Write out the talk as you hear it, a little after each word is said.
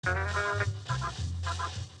Ain't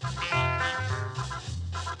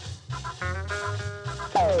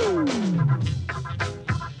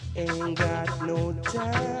got no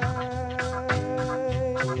time.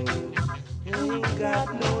 Ain't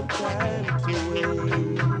got no time to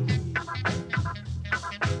wait.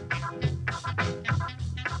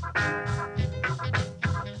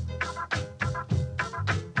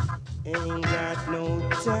 Ain't got no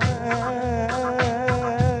time.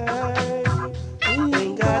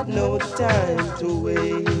 Ain't got no time to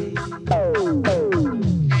wait.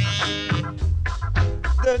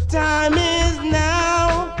 The time is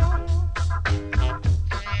now.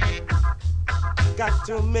 Got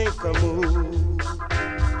to make a move.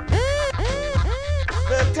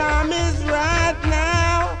 The time is right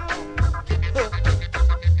now.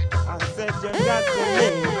 I said you got to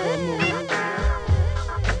make a move.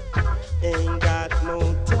 Ain't got no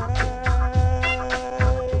time.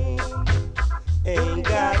 Ain't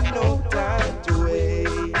got no time to wait.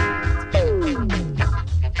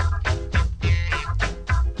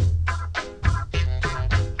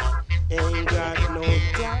 Ain't got no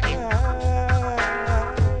time.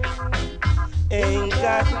 Ain't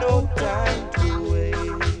got no time to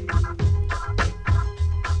wait.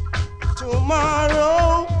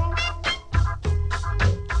 Tomorrow,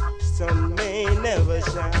 sun may never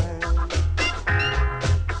shine.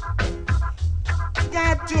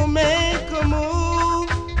 Got to make a move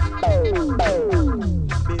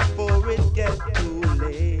before it gets too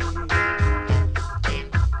late.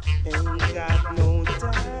 Ain't got no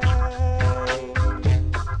time.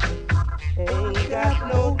 Ain't got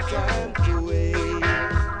no time to wait.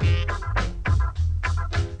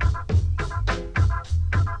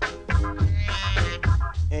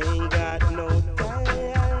 Ain't got no time.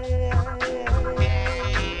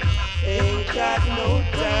 Ain't got no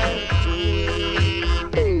time to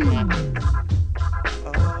wait.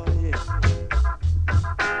 Oh yeah.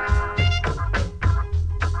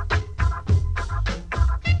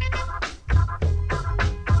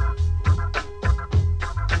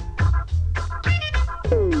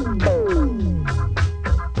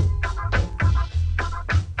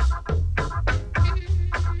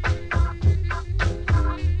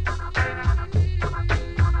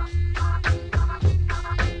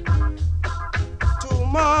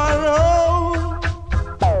 Tomorrow,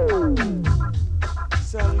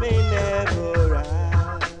 sun may never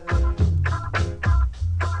rise.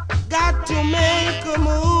 Got to make a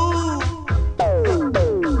move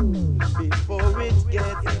before it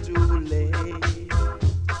gets too late.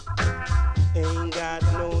 Ain't got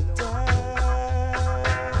no time.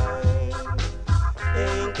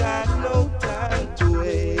 Ain't got no time to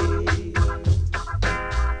wait.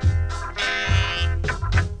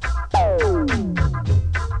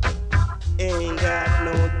 Ain't got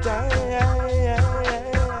no time.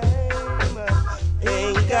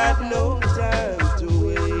 Ain't got no time to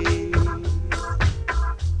wait.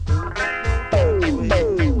 Ain't got no time to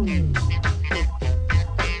wait.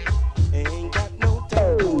 Ain't got no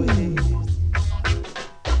time to wait.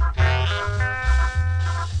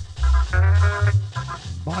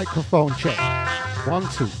 Microphone check. 1,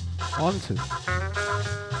 2. 1, 2.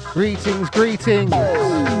 Greetings, greetings.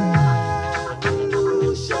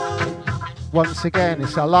 Once again,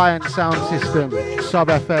 it's Alliance Soundsystem, Sub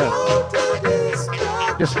FM.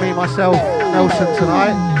 Just me, myself, Nelson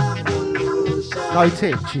tonight. No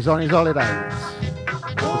Tidge, he's on his holidays.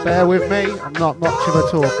 So bear with me, I'm not much of a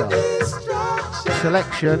talker. The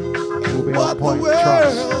selection will be on point,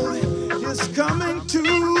 trust.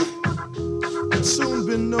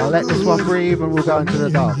 I'll let this one breathe and we'll go into the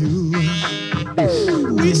dub. This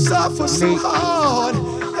unique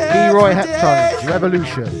Leroy Heptones,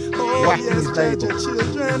 Revolution. Whacking stable.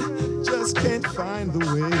 Children just can't find the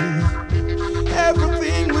way.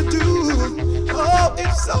 Everything we do, oh,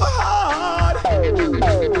 it's so hard.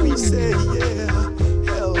 We say, yeah,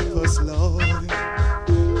 help us, Lord.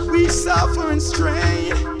 We suffer and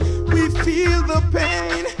strain, we feel the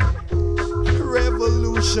pain.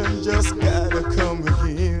 Revolution just gotta come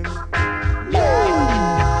again.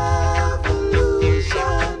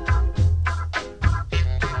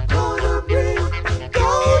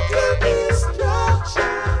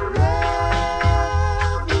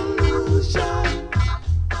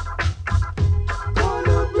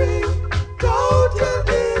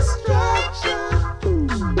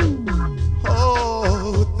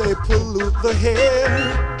 The hair,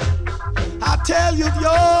 I tell you,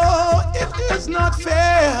 yo, it is not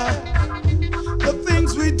fair. The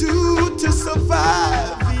things we do to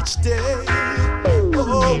survive each day.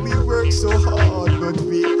 Oh, we work so hard, but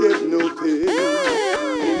we get no pay.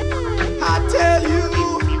 I tell you,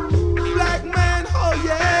 black man, oh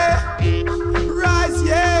yeah.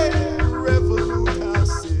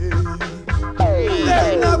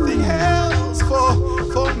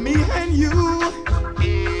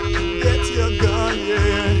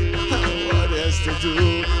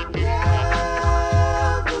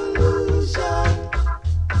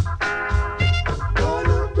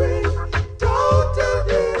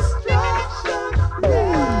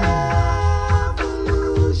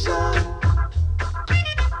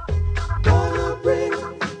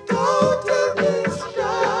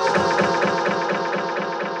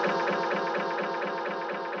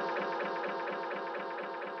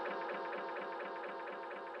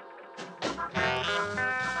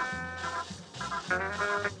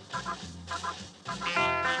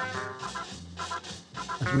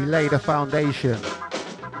 As we lay the foundation.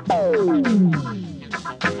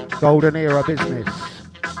 Golden era business.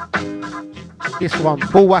 This one,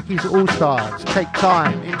 Bullwackies All Stars, Take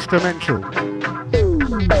Time, instrumental.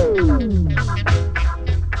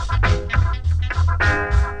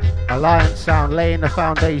 Alliance Sound laying the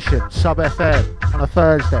foundation, Sub FM on a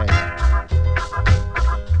Thursday.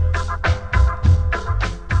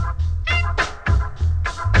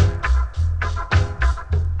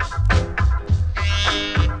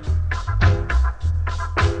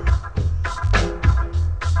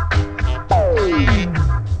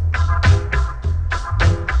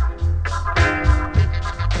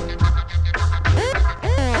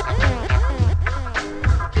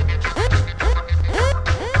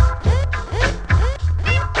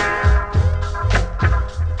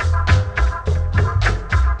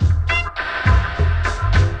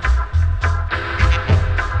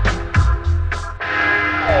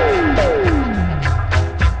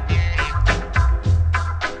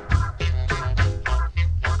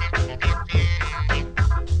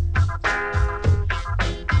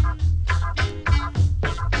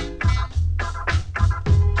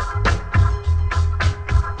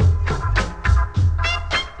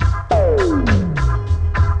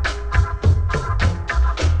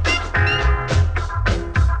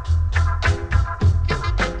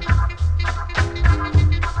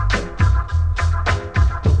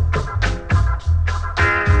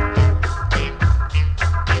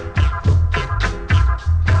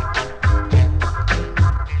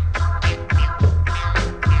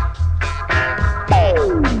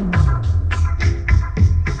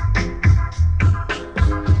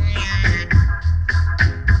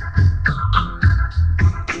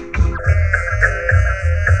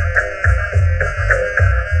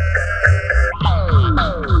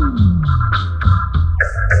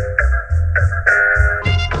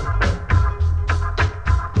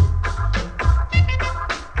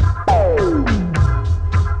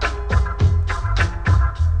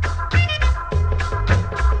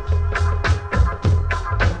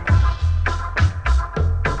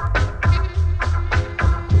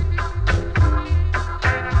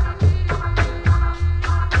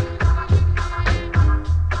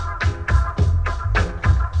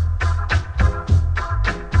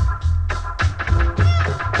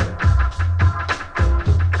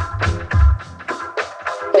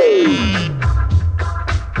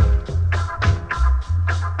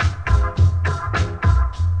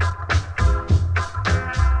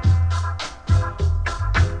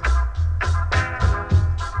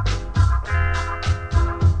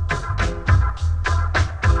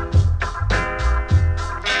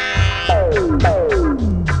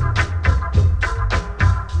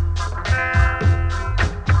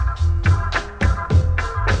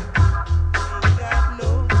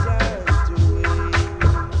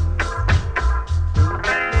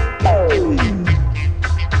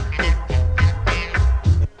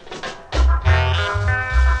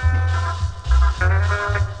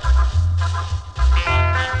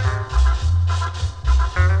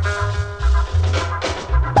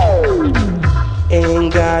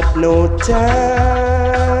 no time,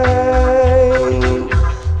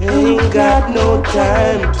 ain't got no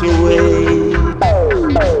time to wait.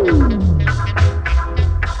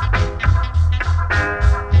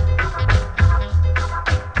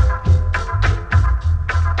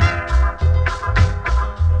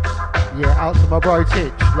 Yeah, out to my bro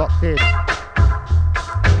Titch, locked in.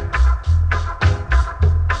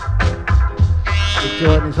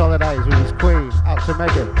 Enjoying his holidays with his queen, out to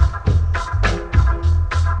Megan.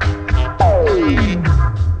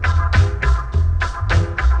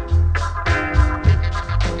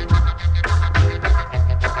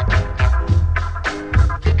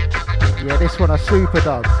 Yeah, this one a super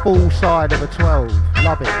dub, full side of a 12,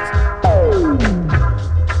 love it.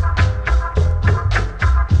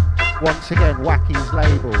 Once again, Wacky's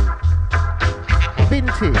label.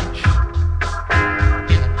 Vintage.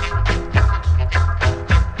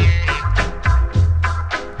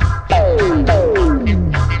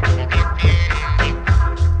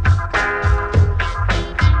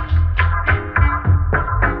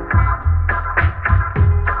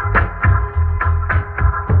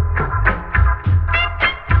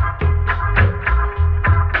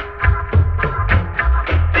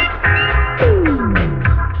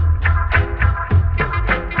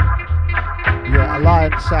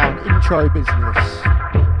 Sound intro business.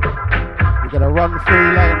 We're going to run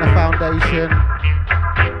through laying the foundation,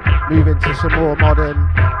 move into some more modern,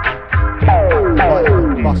 might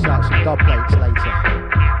even bust out some dub plates later.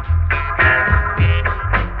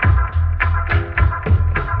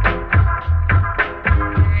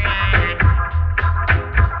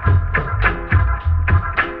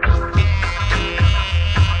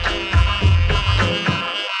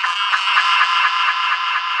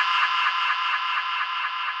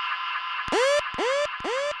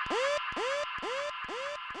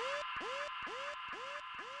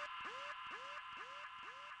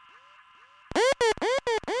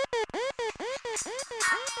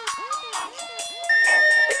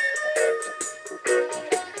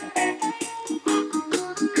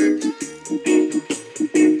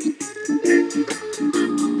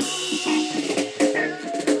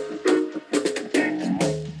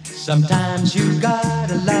 Sometimes you got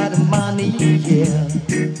a lot of money, yeah.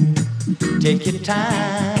 Take your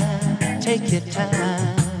time, take your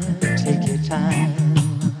time, take your time.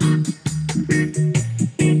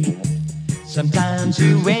 Sometimes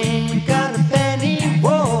you ain't got a penny,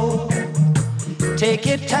 whoa. Take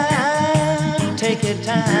your time, take your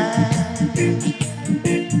time.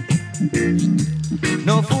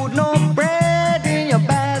 No food, no bread in your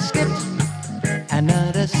basket,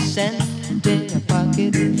 another cent in your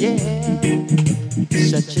pocket, yeah.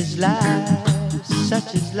 Such is life,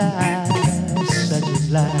 such is life, such is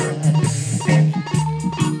life.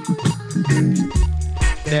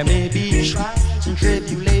 There may be trials and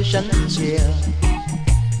tribulations, yeah.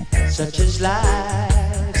 Such is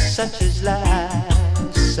life, such is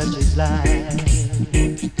life, such is life.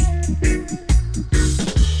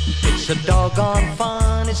 It's a doggone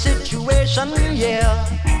funny situation, yeah.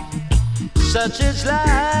 Such is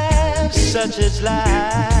life, such is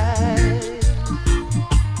life.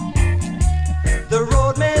 The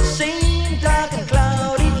road may seem dark and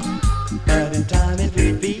cloudy, but in time it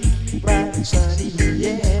will be bright and sunny,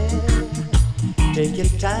 yeah. Take your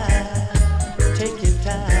time, take your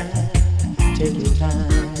time, take your time.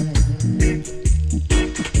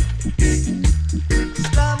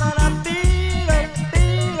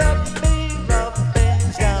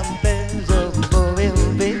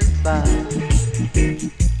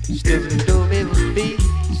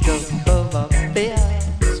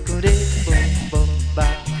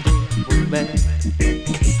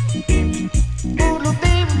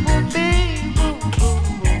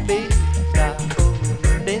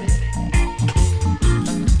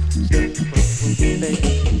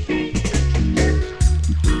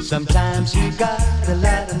 Sometimes you got a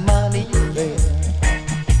lot of money, yeah.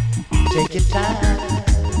 Take your time,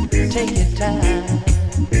 take your time,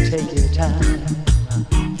 take your time.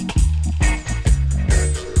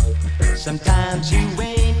 Sometimes you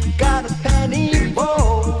ain't got a penny,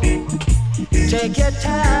 whoa. Take your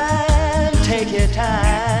time, take your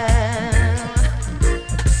time.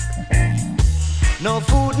 No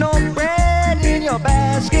food, no bread in your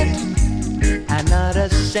basket, another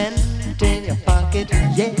cent in your pocket,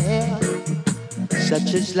 yeah.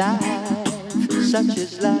 Such is life, such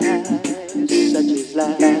is life, such is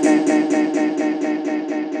life.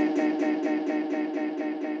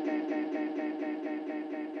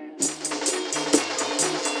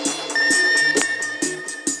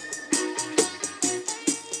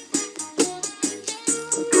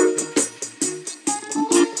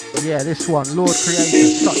 Yeah, this one, Lord Creator,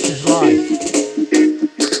 such is life.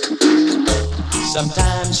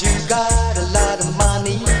 Sometimes you got a lot of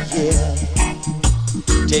money, yeah.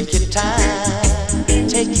 Take your time,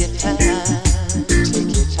 take your time,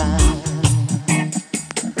 take your time.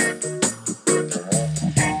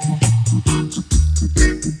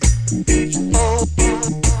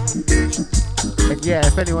 And yeah,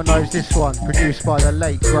 if anyone knows this one, produced by the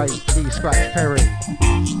late great D. Scratch Perry.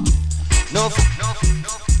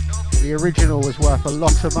 The original was worth a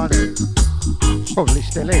lot of money. Probably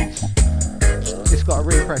still is. It's got a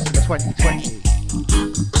repress in 2020.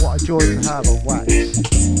 What a joy to have on wax.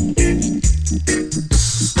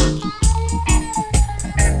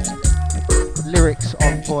 Lyrics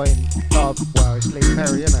on point, dub, well, it's Lee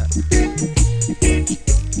Perry, isn't it?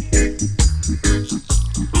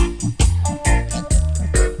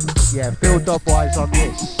 Yeah, Phil Dobwise on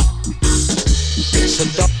this.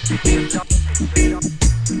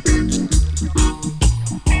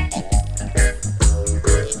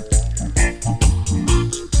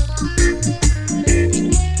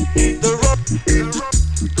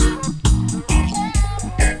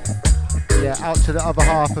 Yeah, out to the other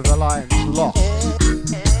half of Alliance, Lost.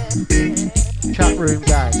 Chat room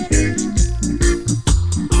gang.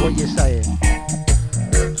 What you saying?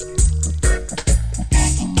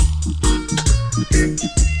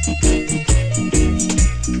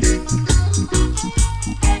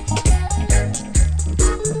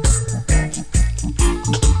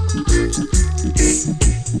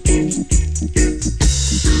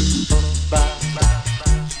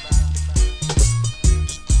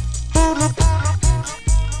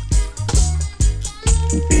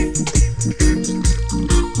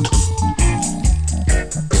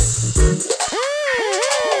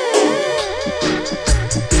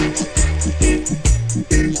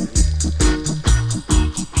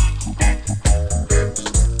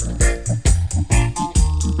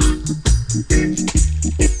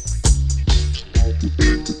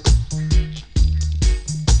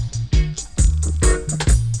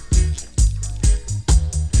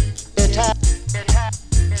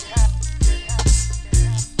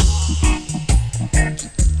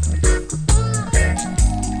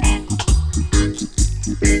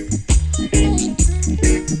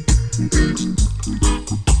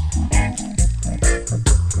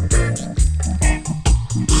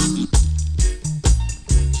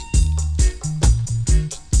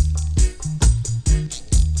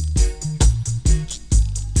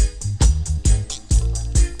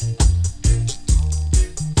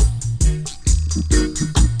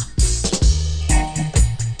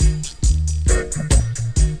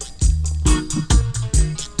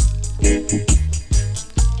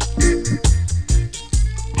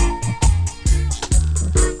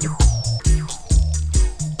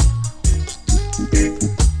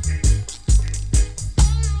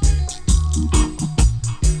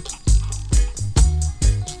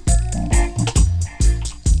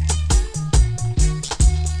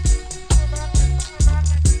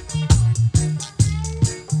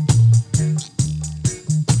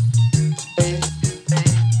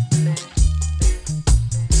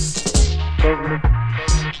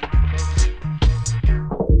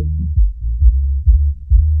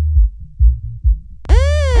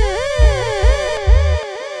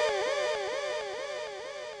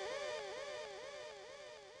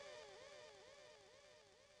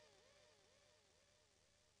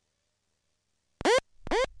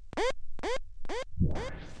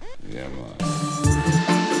 Yeah, man.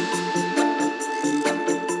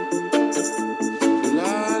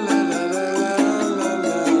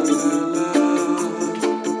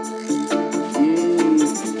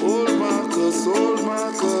 Old Marcus,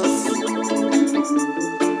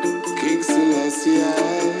 King Selassie,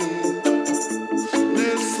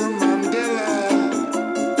 Nelson Mandela,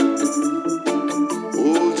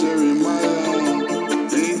 old Jeremiah,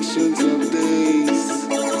 ancient of days.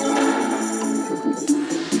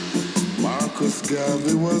 Marcus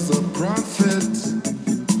Garvey was a prophet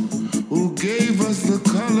who gave us the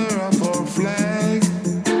color of our flag.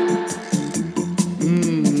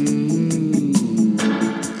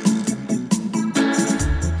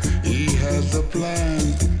 He had the plan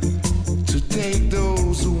to take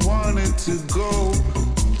those who wanted to go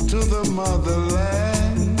to the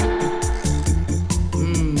motherland.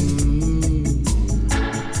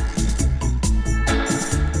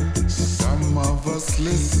 Some of us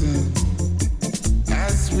listen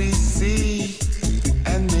as we see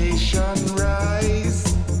a nation rise.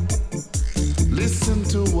 Listen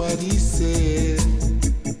to what he said.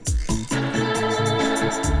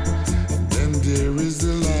 Then there is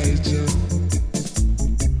Elijah,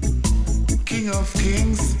 King of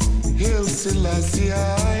Kings, Hail Selassie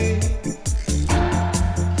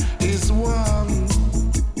is one.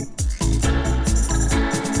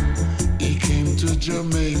 He came to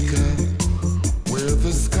Jamaica, where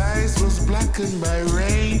the skies was blackened by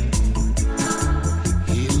rain.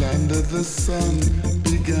 He landed, the sun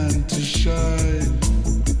began to shine.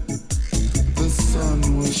 The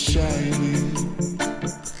sun was shining.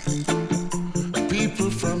 People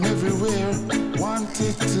from everywhere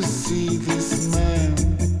wanted to see this man,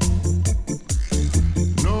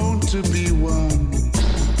 known to be one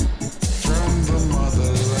from the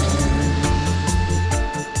motherland.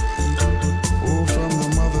 Oh, from the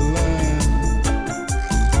motherland.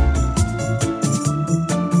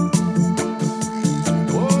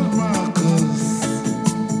 Old Marcus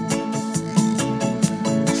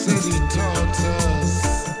said he taught us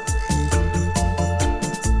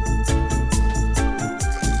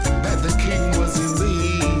that the king was in the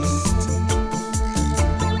east,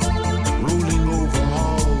 ruling over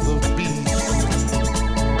all the beasts.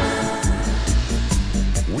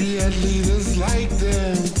 We had leaders like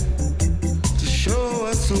them to show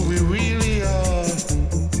us who we really are,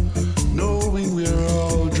 knowing we're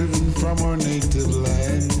all driven from our native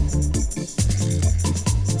land.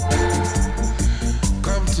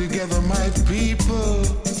 Come together, my people.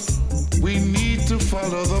 We need to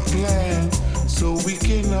follow the plan so we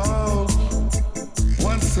can all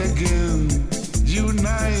once again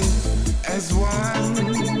unite as one.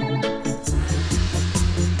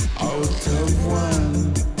 Out of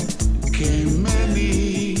one came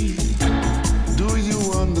many. Do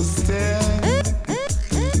you understand?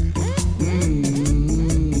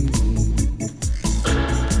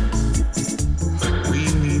 We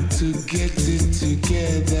need to get it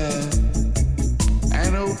together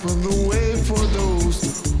and open the way for those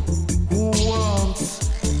who want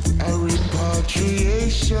a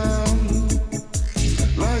repatriation.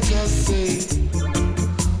 Like I say,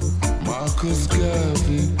 Marcus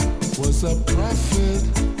Garvey was a prophet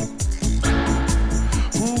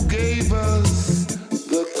who gave us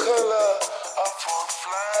the color of our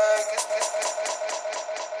flag.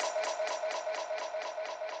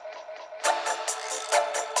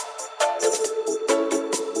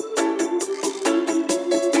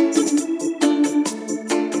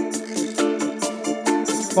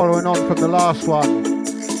 Following on from the last one,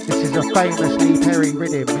 this is a famous Lee Perry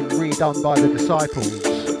rhythm redone by the Disciples.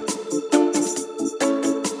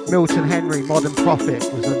 Milton Henry, Modern Prophet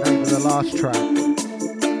was the name of the last track.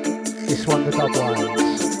 This one, the Dubwise.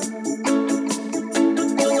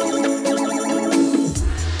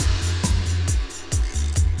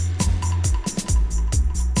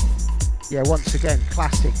 Yeah, once again,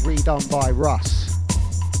 classic, redone by Russ.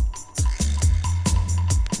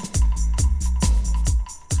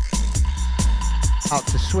 Out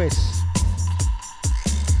to Swiss.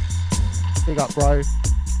 Big up, bro.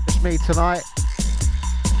 Just me tonight.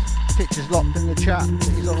 Pictures locked in the chat.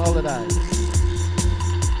 He's on holiday.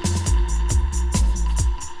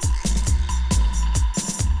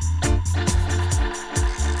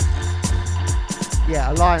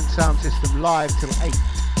 Yeah, Alliance Soundsystem live till 8.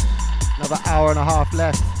 Another hour and a half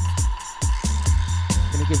left.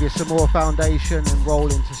 Gonna give you some more foundation and roll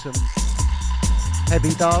into some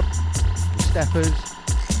heavy dub, steppers.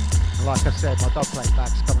 And like I said, my dub plate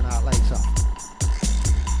back's coming out later.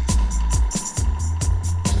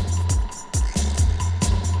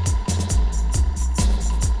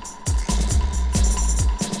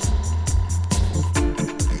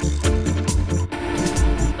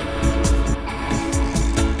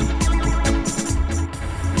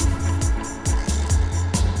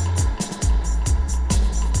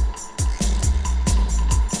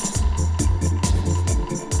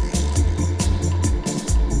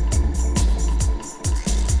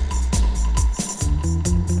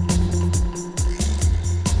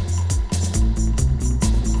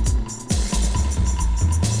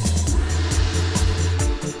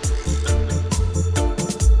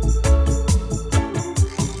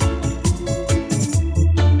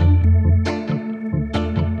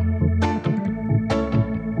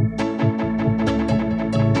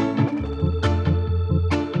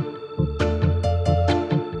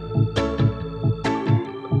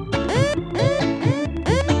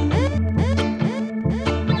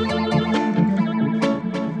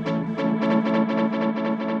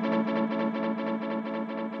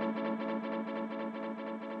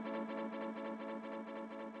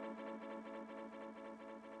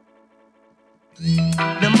 The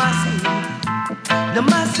massive, the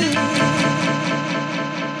massive.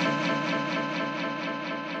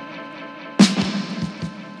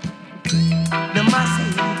 The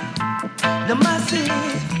massive, the massive,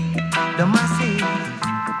 the massive.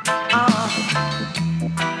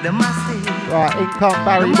 The massive. Right, in come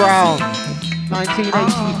Barry Brown,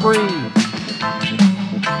 1983.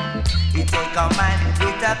 It take a man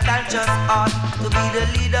with a conscious heart to be the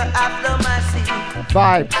leader of the massive.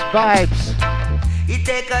 Vibes, vibes. It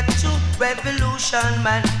take a true revolution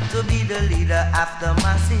man to be the leader of the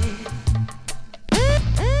massive.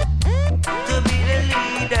 To be the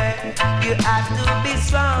leader, you have to be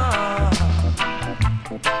strong.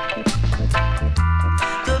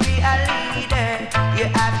 To be a leader, you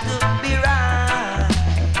have to be right.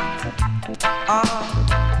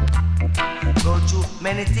 Go through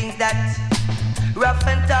many things that rough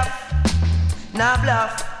and tough, now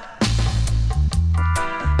bluff.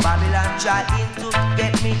 Babylon trying to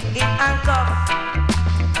get me in handcuff.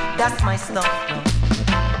 That's my stuff now.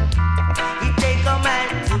 It take a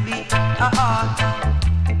man to be a heart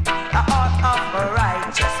of a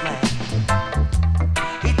righteous man.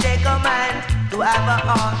 It take a man to have a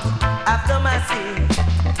heart of the massive.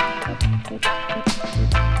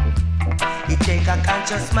 It take a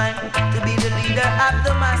conscious man to be the leader of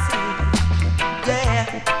the massive. Yeah.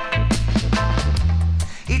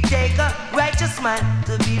 It take a righteous man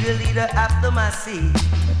to be the leader of the massive.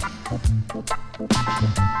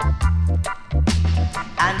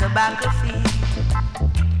 And the battlefield,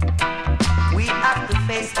 we have to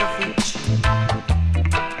face the future.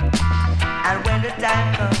 And when the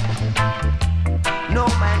time comes, no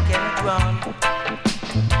man can run.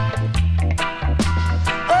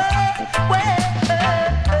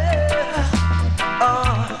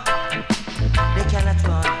 They cannot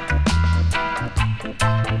run.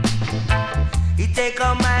 It take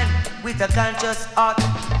a man with a conscious heart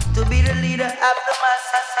to be the leader of the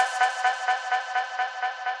masses.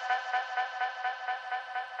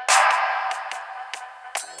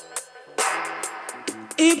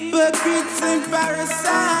 Hypocrites and parasites.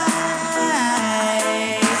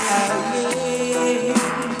 Oh yeah.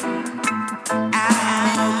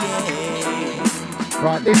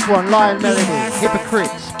 Right, this one, Lion Melody,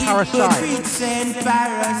 Hypocrites, Parasite. Hypocrites and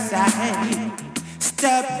parasites.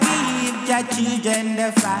 Stop leave your children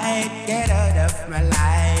to fight. Get out of my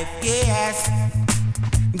life, yes.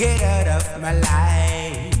 Get out of my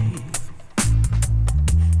life.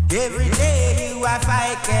 Every day you are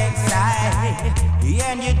fighting inside,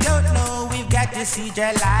 and you don't know we've got to see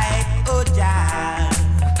your light. Oh, Jah,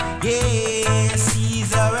 yes,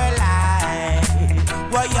 he's alive.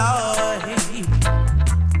 Why,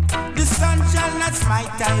 the sun shall not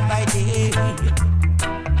smite I by day,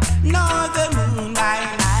 nor the moon by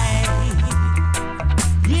night.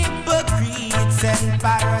 Hypocrites and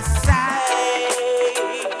parasites,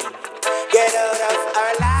 get out of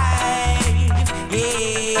our life, yeah.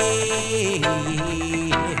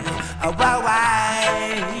 Oh, why?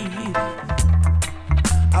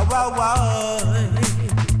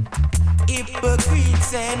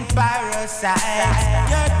 Hypocrites and parasites,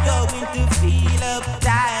 you're going to feel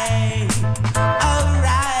uptight.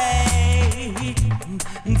 Alright,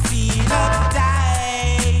 feel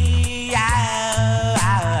uptight.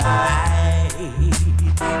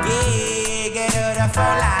 Yeah, get out of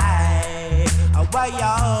our life. Oh, why?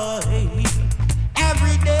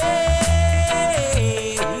 Every day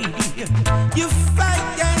you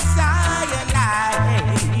fight inside your life,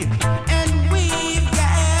 and we've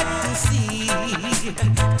got to see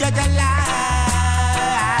judge a life,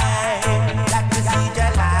 got to see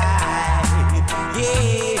your life,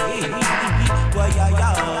 yeah. Well,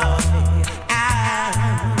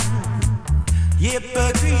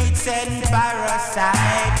 hypocrites and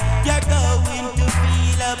parasites, you're going to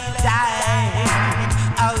feel uptight.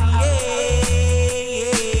 Oh yeah,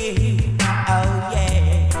 oh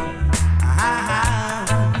yeah,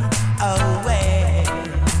 oh well,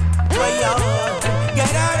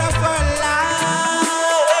 get out of our life,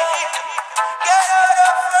 get out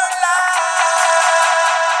of our life.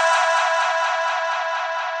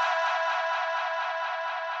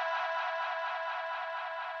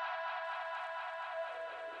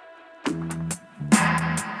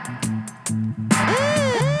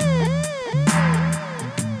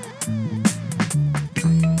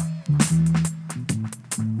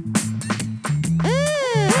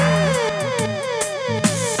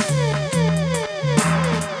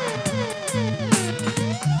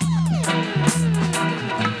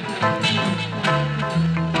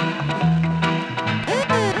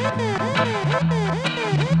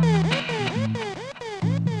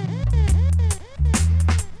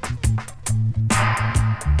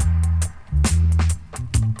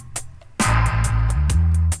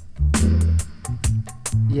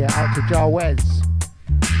 Jarwez,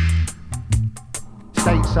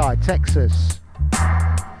 Stateside, Texas.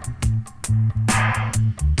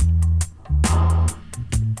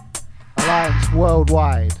 Alliance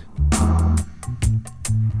Worldwide.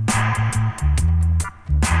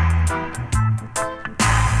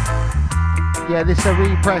 Yeah, this is a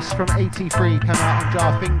repress from 83, came out on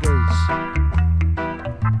Jar Fingers.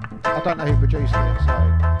 I don't know who produced it, so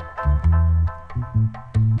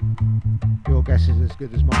your guess is as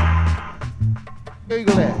good as mine.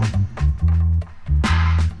 Google it.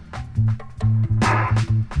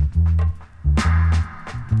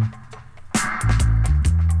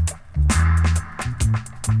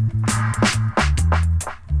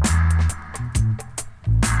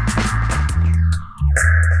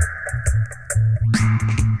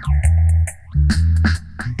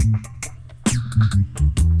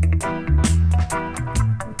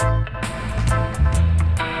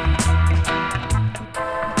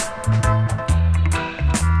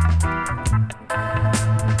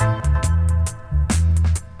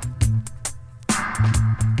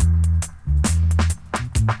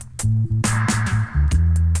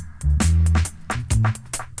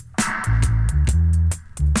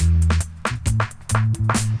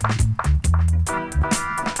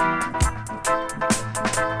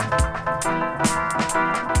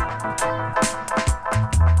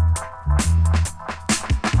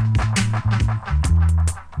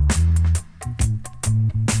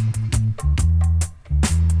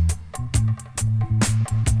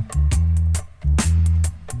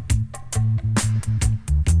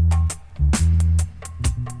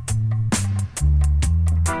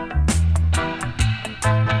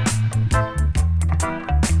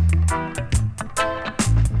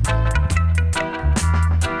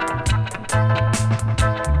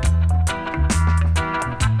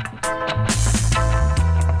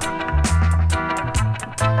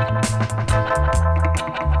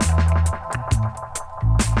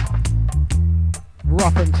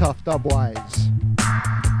 Dubwise.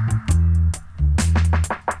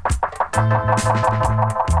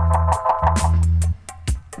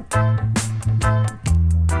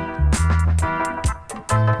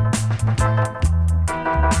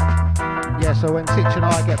 Yeah, so when Titch and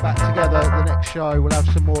I get back together at the next show, we'll have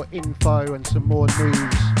some more info and some more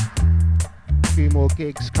news. A few more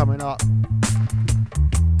gigs coming up.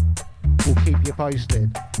 We'll keep you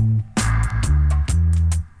posted.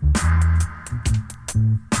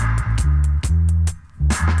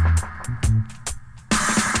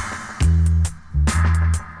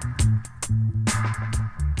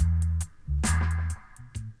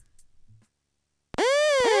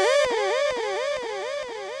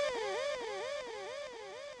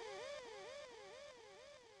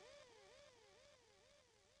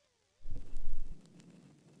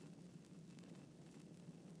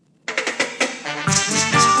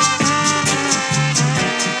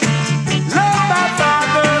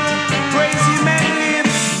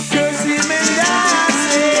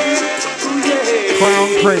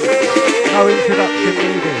 No introduction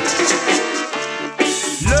needed.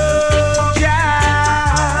 Love Jah,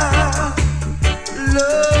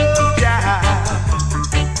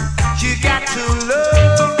 you got to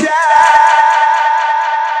love Jah.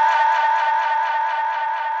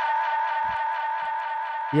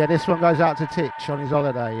 Yeah, this one goes out to Titch on his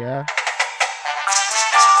holiday, yeah?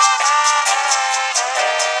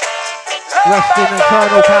 Rest in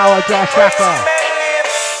eternal power, Josh Rapper.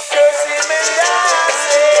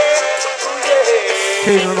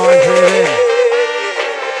 Tune reminds me of him.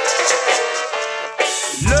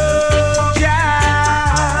 Love Jah,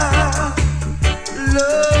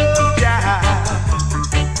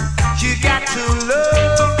 you got to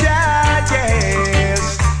love Jah, yes.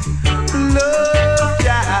 Love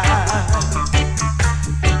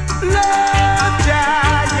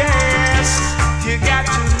Jah, yes. You got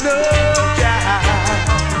to love Jah.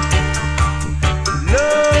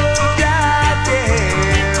 Love Jah,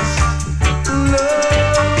 yes.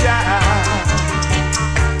 Love Jah.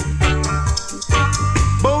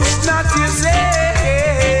 Boast not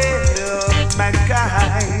yourself,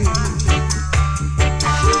 mankind,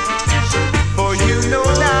 for you know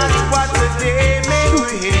not what the day may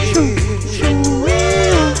bring.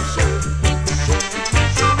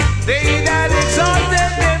 They that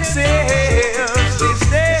exalted themselves this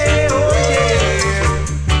day, oh yeah,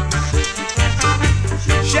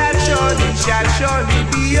 shall surely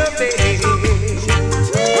be obeyed.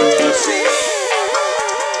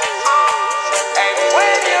 And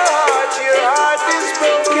when your heart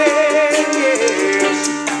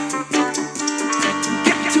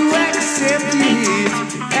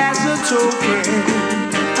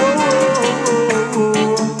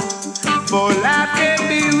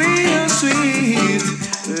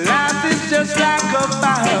just like a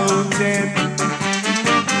fountain.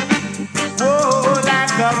 Whoa,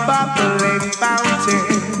 like a bubbling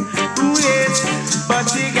fountain. Ooh, yes, but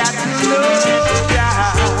you got to love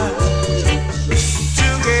God to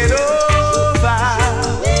get over.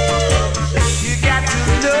 You got to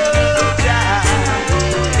love God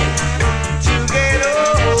to get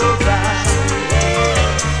over.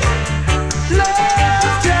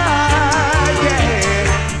 Love God, yeah,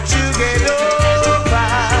 to get over.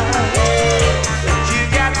 You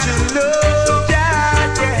got to love God,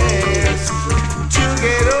 yes, to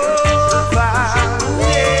get over,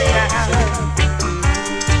 yeah.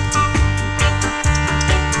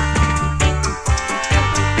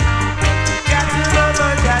 Got to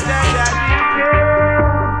love God,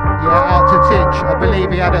 Yeah, out to Titch. I believe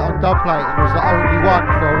he had it on dubplate and was the only one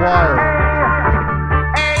for a while.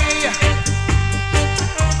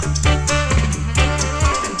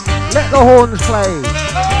 Let the horns play.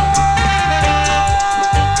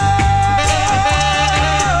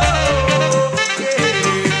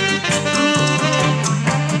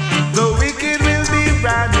 The wicked will be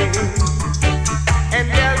running, and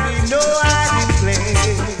there'll be no hiding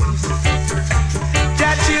place.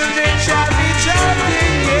 Their children shall be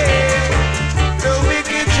trembling, yeah. The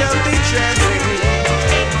wicked shall be trembling,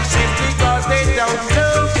 simply because they don't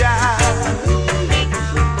know God.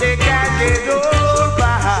 They can't get over.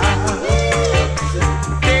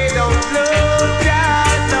 They don't love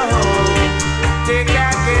God, no. They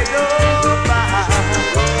can't get over.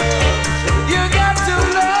 You got to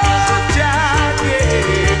love God,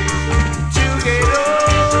 yeah, to get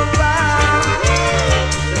over.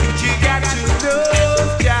 You got to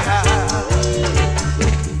love God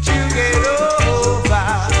to get over.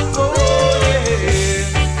 Oh yeah.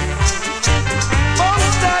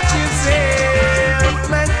 Most of yourself,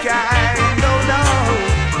 mankind, no, no.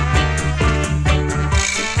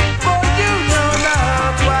 For you know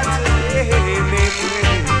not what to live in.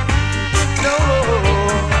 No.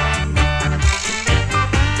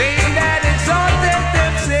 They that exalted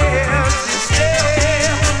themselves to stay,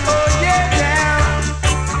 oh yeah, down,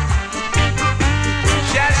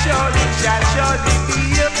 shall surely be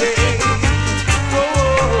abased. Oh,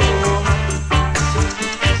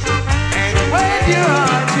 and when your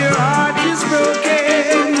heart is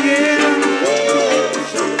broken, yeah,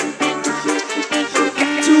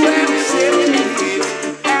 got to accept it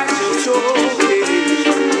as a token.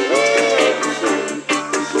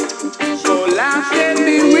 For life can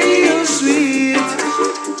be real sweet.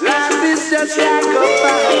 Life is just like a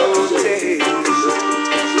fountain.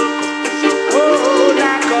 Oh,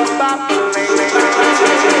 like a bubbling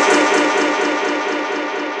fountain.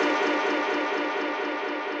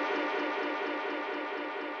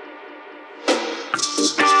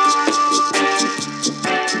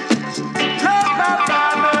 Love my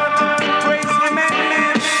Father, praise Him and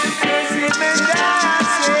live, praise Him and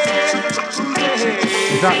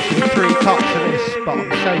There's actually 3 cuts of this, but I'm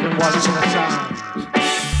saving one for the sound.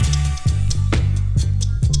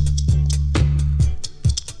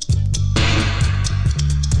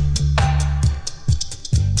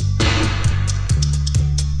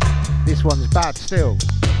 This one's bad still.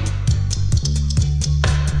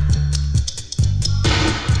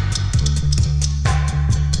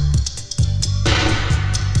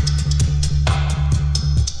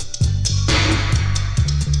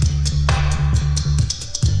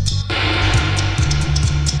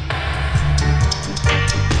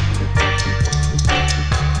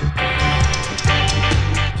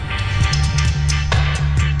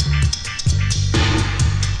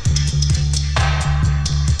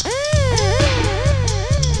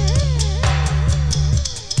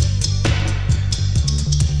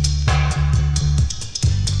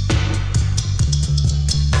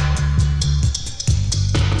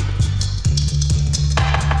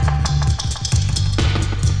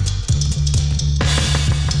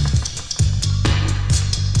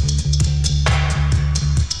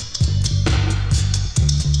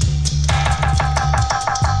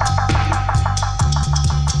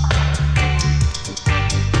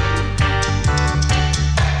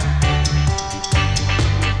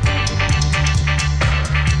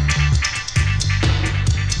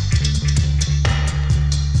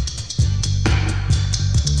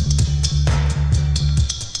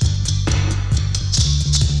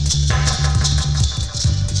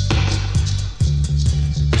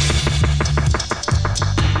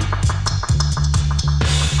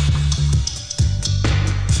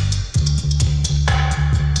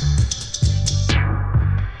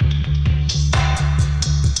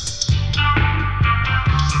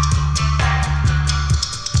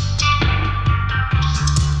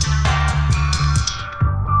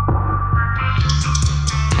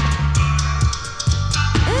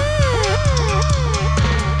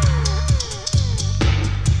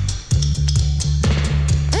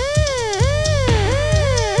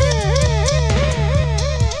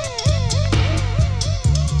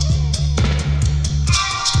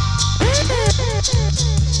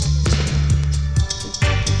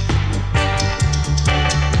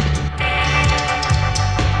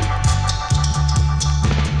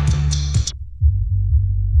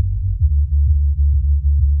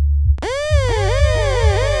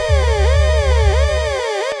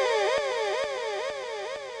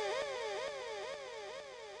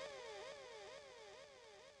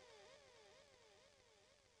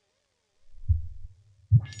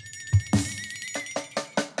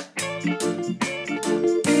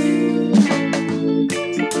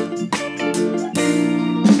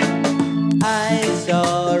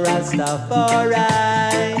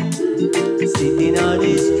 Rastafari, sitting on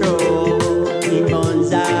his throne in Mount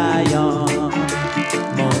Zion,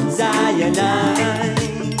 Mount Zionite.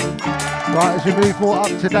 Right, as we move more up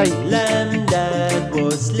to date. Lamb that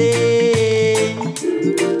was slain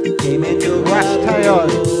came into Rasteo,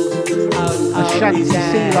 Ashanti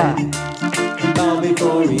Sila, bow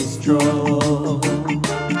before his throne.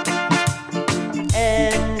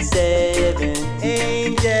 And seven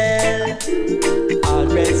angels, all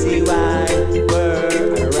dressed white, were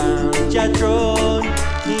around your throne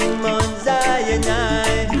in Mount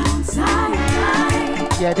Zionite.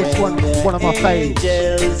 Yeah, this one's one of my faves.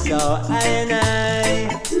 Angels saw I and I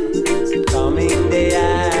coming, they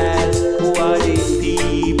asked, who are these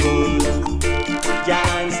people? Jah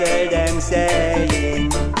answered them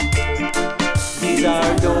saying, these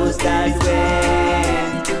are those that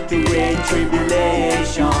went to great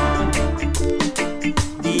tribulation.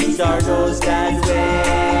 These are those that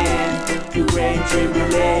went to great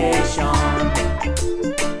tribulation.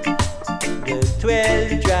 The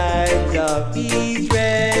 12 tribes of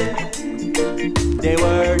Israel, they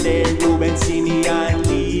were there, Reuben, Simeon,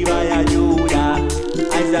 Levi, and Judah,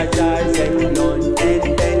 Issachar, Zebulun,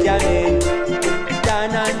 and Benjamin,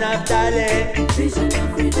 Dan and Naphtali, vision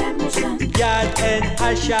of redemption, Gad and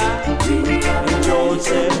Asher, and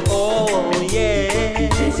Joseph, oh yeah,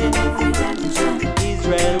 vision of redemption,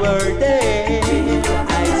 Israel were there,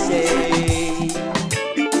 I say.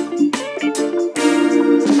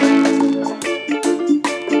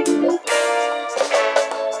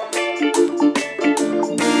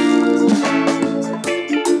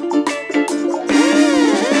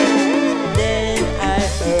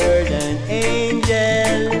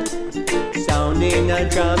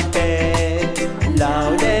 Trumpet,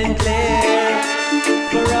 loud and clear,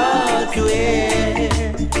 for all to hear.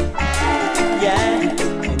 Yeah,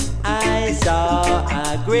 and I saw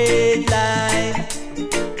a great light.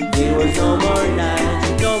 There was no more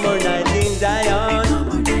night in Zion.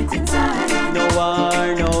 No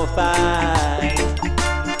war, no fight,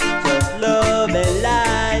 just love and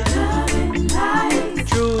light,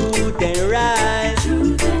 truth and right.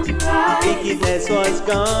 Wickedness was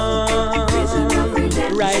gone.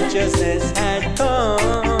 Righteousness had come.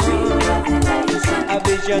 A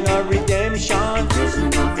vision of redemption.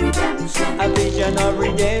 A vision of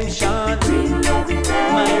redemption.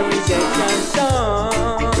 My redemption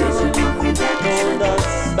song told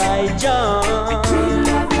us by John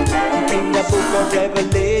in the book of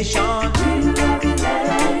Revelation.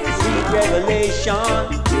 Read Revelation.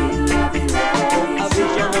 A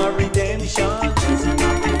vision of redemption.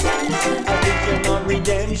 A vision of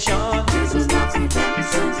redemption.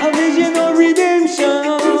 A vision of redemption.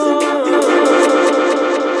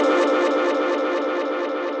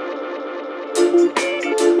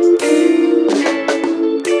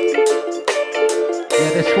 Yeah,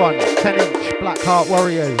 this one, 10-inch Black Heart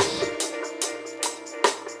Warriors.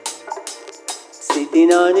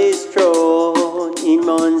 Sitting on his throne in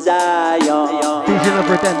Mount Zion. Vision of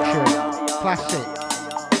Redemption, classic,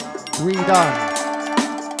 redone.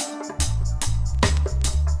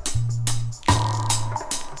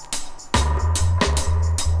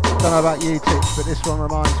 Don't know about you, Tix, but this one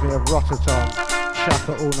reminds me of Rotterdam,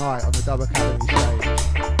 Shuffle All Night on the Dub Academy stage.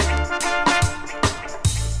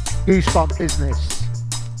 Goosebump business.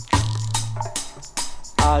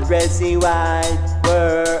 All dressed in white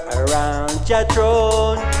were around your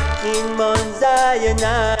throne in Mount Zion.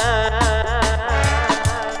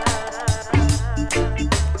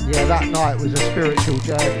 Yeah, that night was a spiritual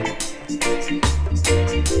journey.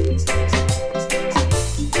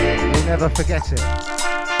 We'll never forget it.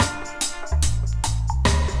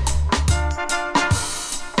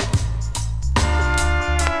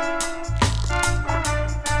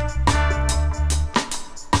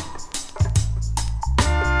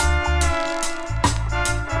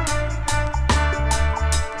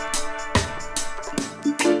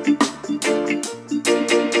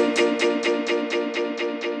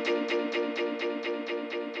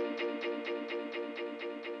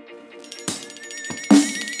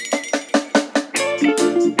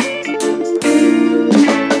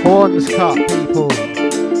 Horns cut, people.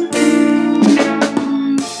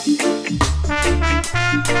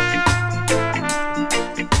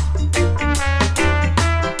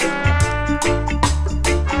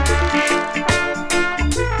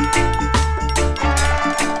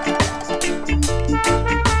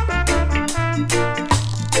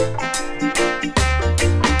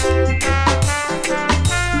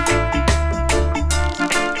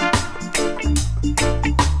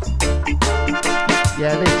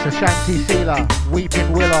 Yeah, this Ashanti Sila,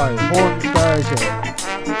 Weeping Willow, Horns version.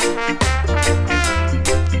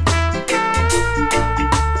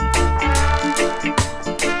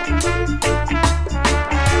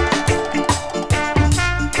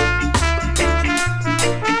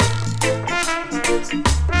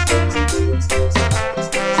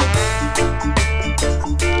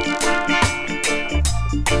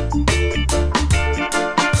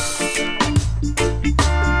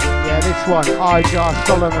 one, Ija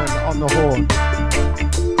Solomon on the horn.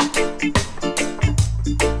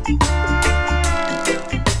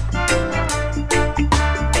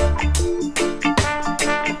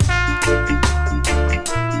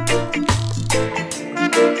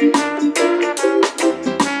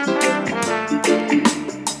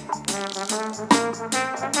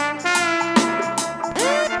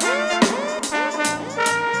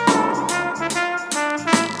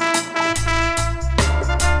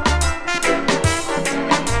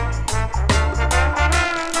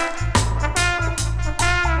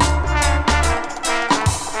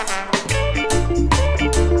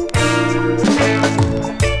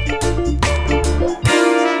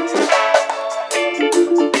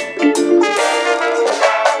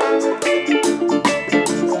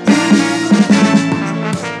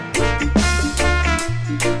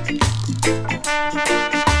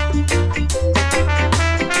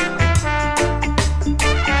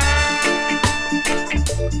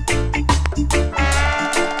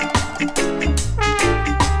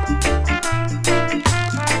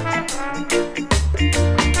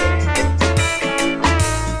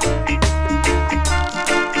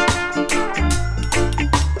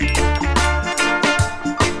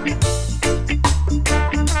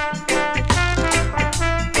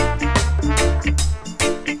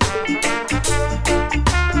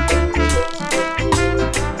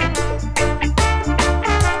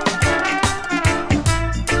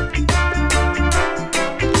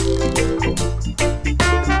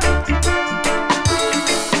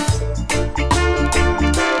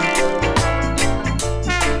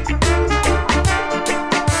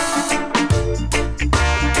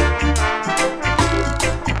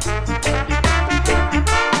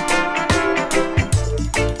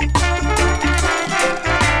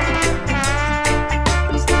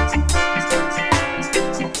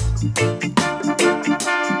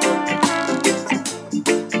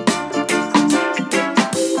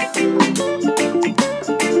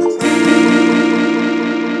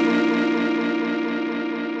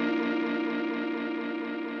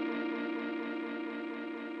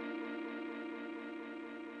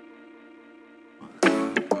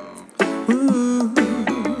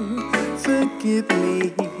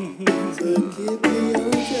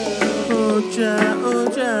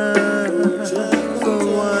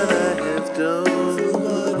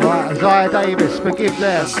 Forgive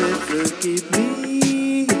them. Forgive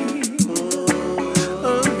me,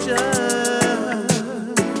 oh Jah.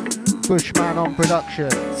 Bushman on production.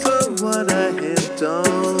 For what I have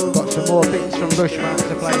done. Got some more beats from Bushman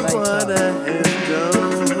to play later. What I have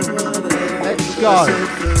done. Let's go.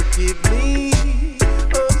 Forgive me,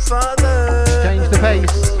 oh Father. Change the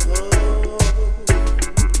pace.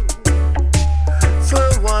 For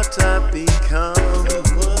what I've become.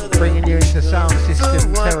 Bringing you into sound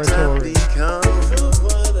system territory.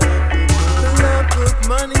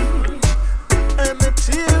 Money and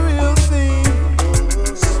material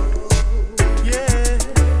things, yes,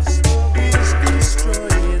 is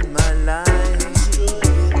destroying my life.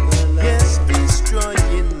 Yes,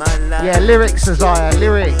 destroying my life. Yeah, lyrics, Isaiah,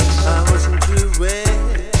 lyrics. I wasn't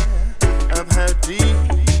aware of how deep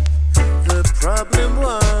the problem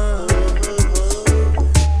was,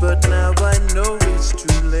 but now I know it's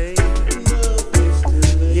too late.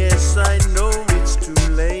 Yes, I know it's too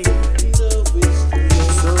late.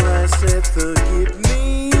 Forgive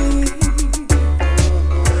me,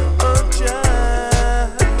 oh Jah,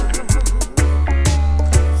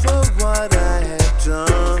 for what I have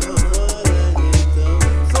done,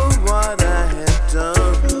 for what I have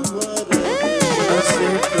done. I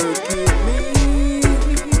say forgive me,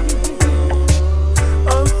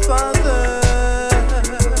 oh Father,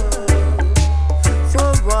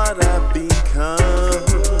 for what I've become,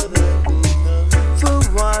 for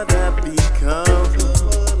what I've become.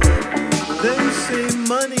 They say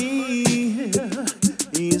money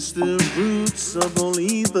is the roots of all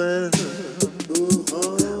evil.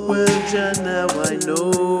 Well, Jah, now I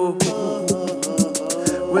know.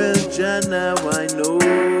 Well, Jah, now I know.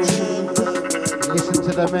 Listen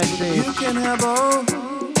to the message. You can have all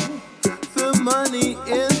the money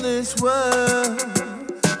in this world,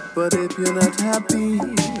 but if you're not happy,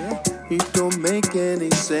 it don't make any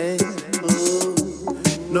sense.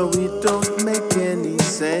 No, it don't make any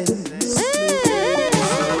sense.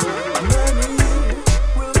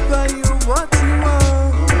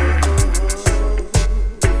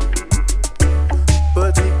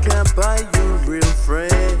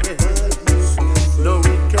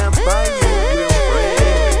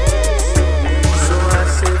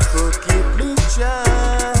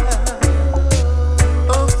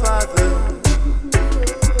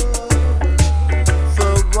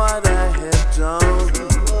 What I have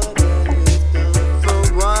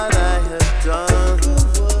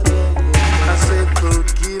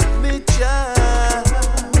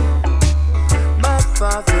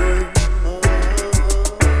Father,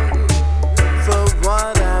 for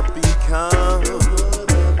what I become,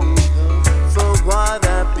 for what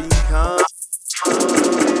I become.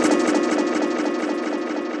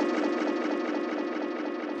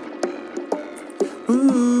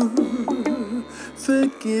 Ooh,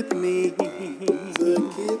 forgive me,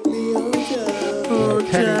 oh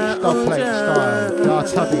Kenny, stop plate style. Jar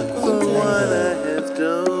Tubby. for what I have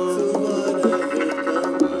done.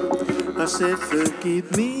 I said,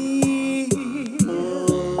 forgive me,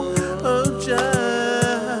 oh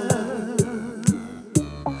Jah,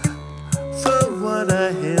 for what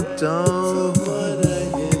I have done,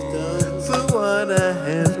 for what I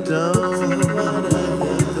have done.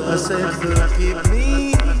 I said, forgive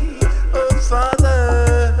me, oh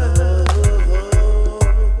Father,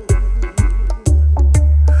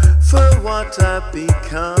 for what I've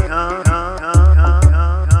become.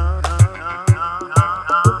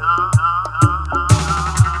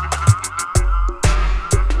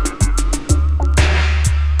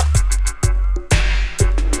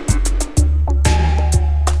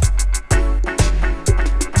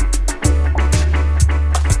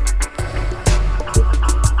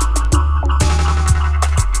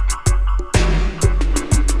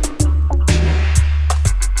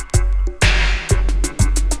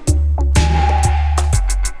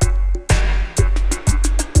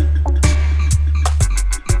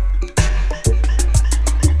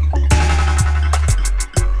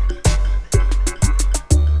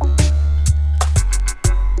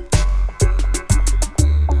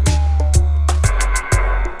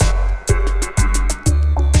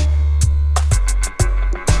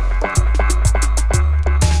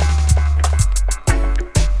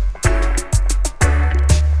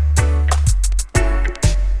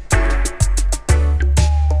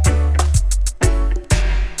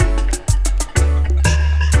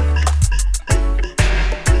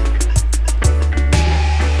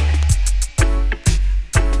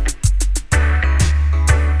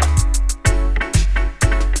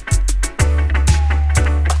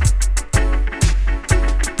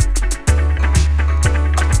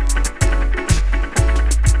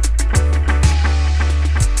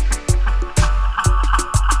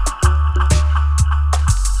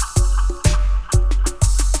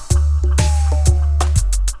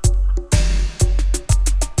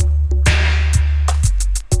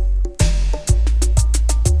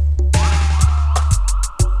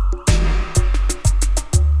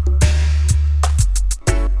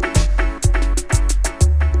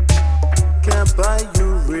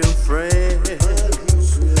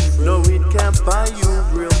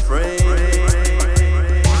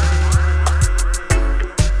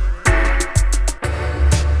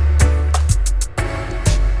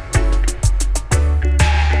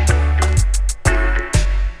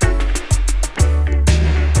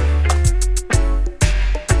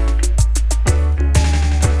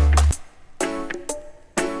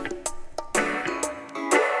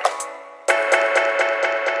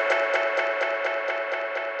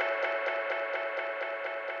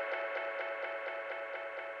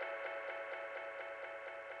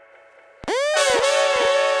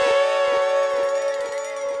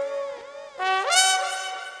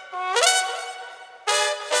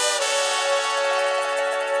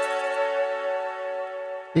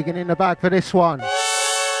 Digging in the bag for this one. This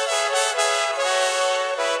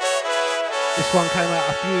one came out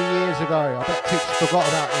a few years ago. I bet Tix forgot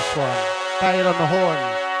about this one. Bale on the horn.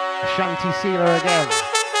 Ashanti Sealer again.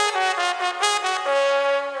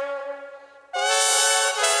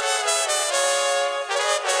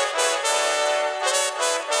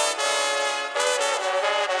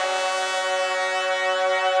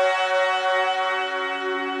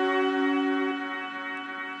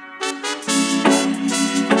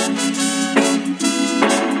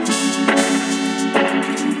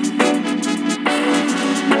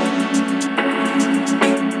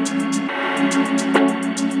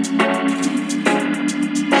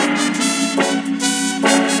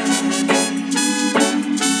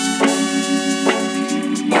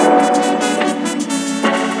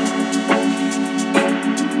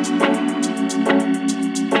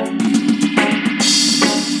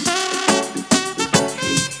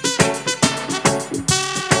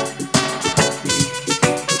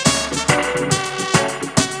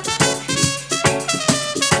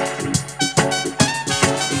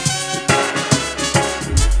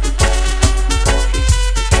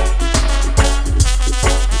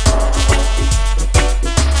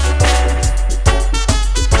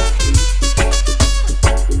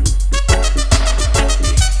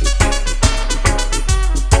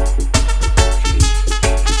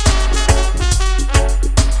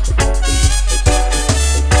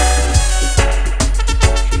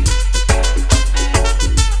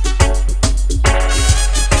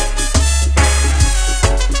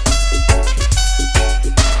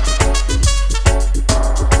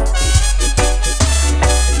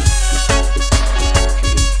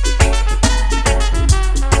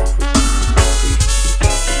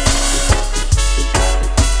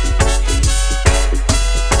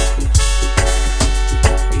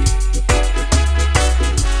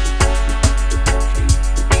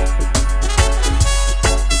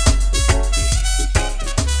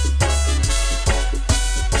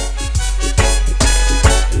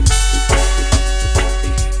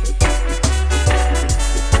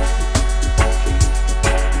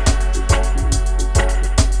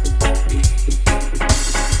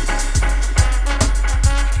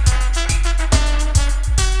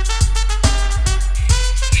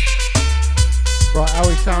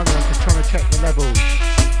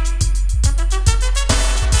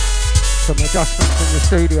 some adjustments in the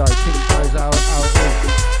studio. Pink knows how it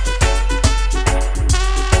is.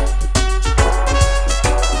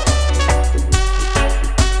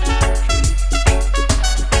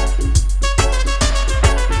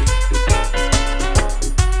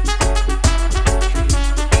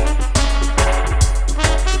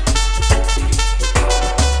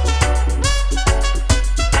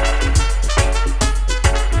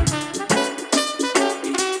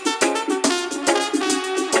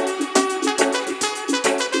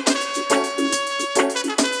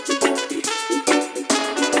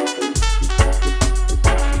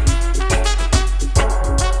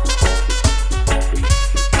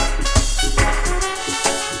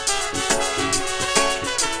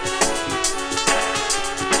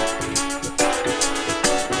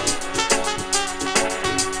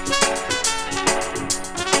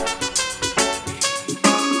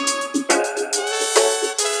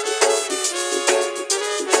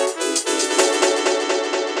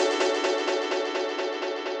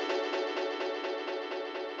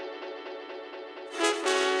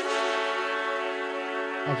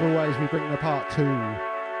 As always, we bring the part 2.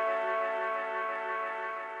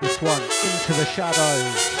 This one, Into the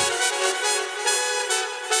Shadows.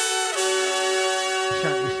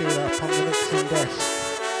 Shan't you see that upon the mixing desk?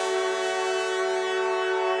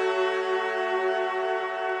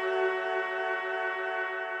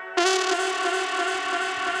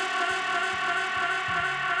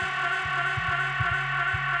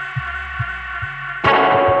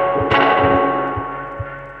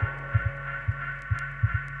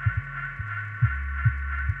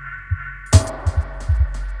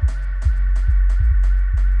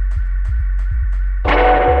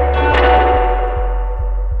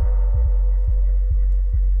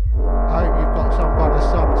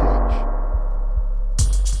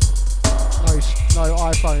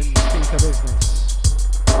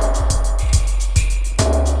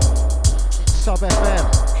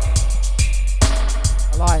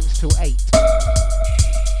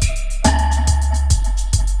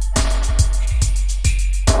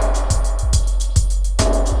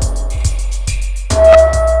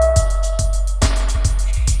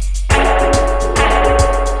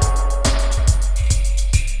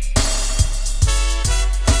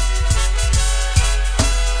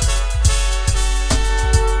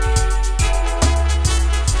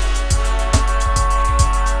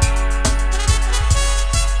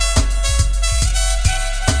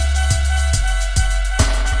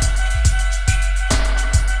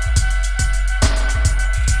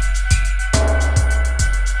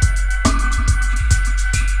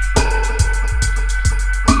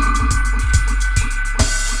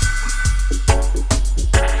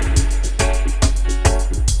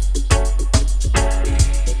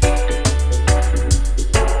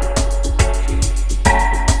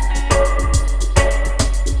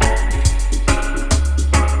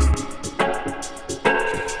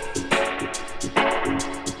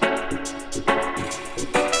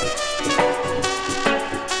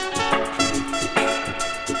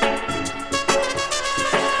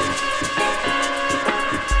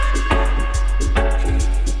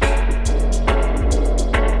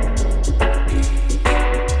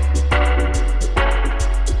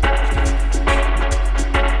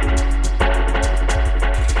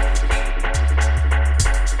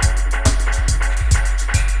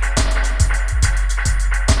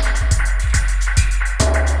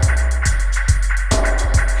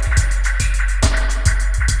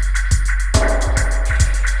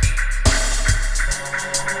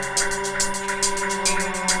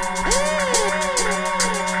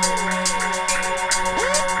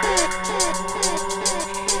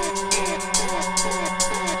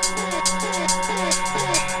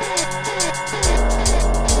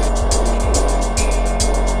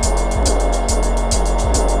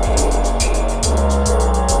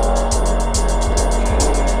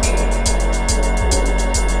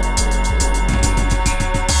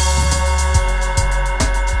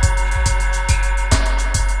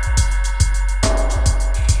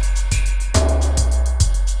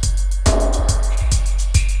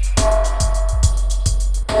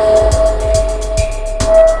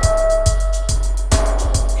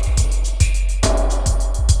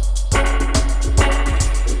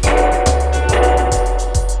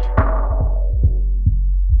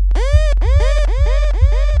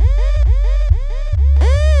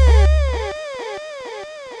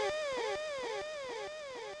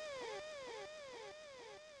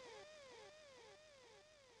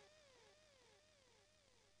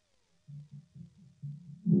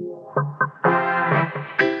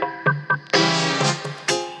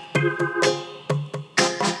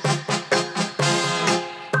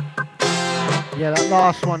 Yeah, that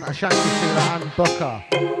last one, Ashanti Sula and Booker.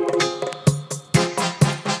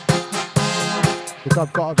 Because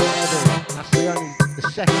I've got a bit heavy. That's the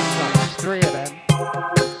second one. There's 3 of them.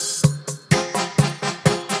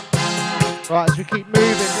 Right, as we keep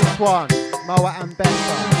moving, this one, Moa and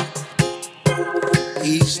Bessa.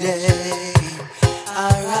 Each day I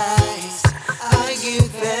rise, I give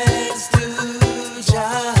thanks to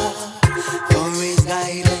Jah for His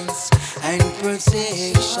guidance and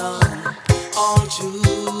protection all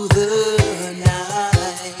through the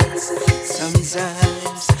night.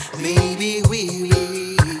 Sometimes maybe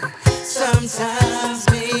weary, sometimes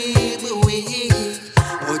maybe weak,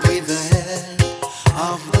 but with the help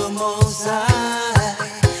of the Most High,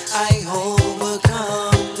 I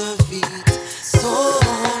overcome the feat. So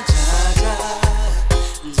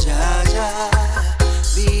Jah,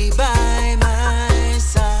 be by my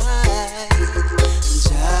side.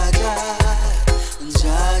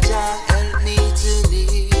 Jah, help me to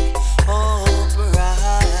live upright.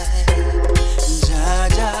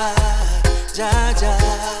 Jah,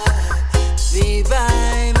 be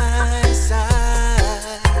by my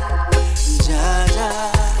side.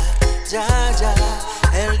 Jah,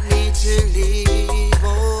 help me to live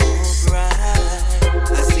upright.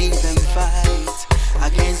 I see them fight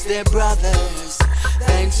against their brothers,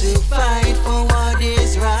 trying to fight for what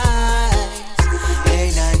is right.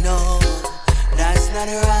 And I know that's not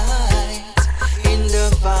right in the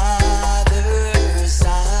Father's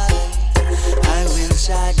sight. I will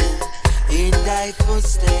shadow in thy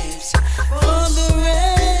footsteps for the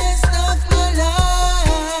rest of my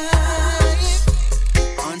life.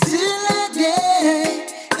 Until that day,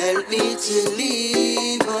 help me to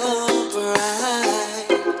live upright.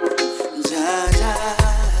 Jah,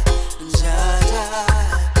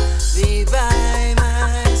 be by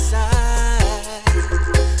my side.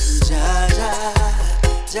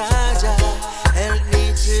 Jah, help me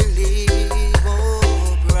to live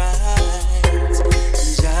upright.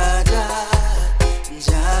 Jah,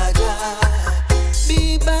 be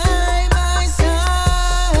by my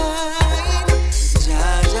side.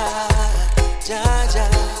 Jah,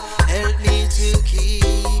 help me to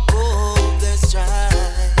keep up the strife.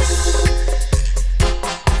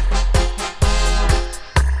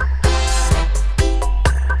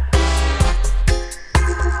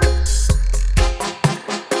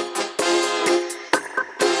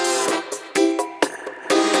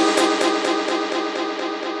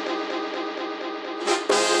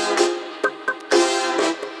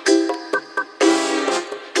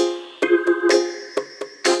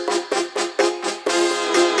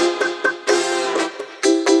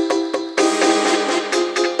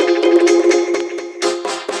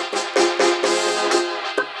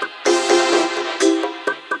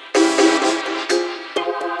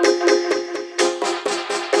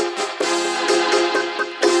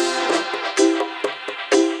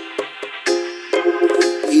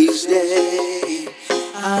 Each day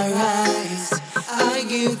I rise, I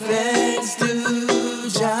give thanks to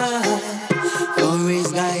Jah for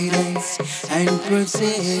His guidance and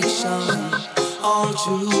protection all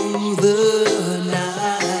through the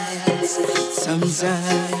night.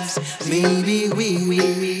 Sometimes maybe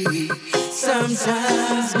we,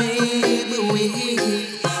 sometimes maybe we,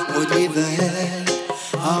 but with the help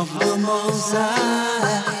of the Most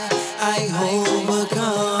High, I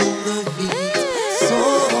overcome the feat. So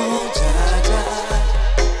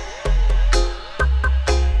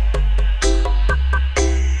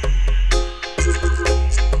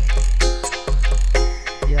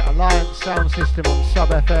Soundsystem on Sub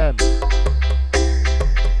FM.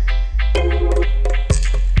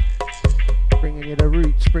 Bringing you the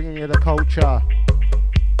roots, bringing you the culture.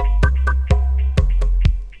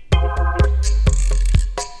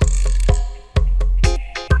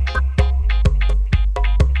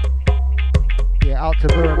 Yeah, out to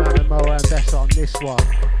Buraman and Moa and Bessa on this one.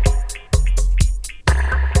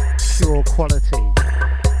 Pure quality,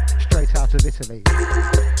 straight out of Italy.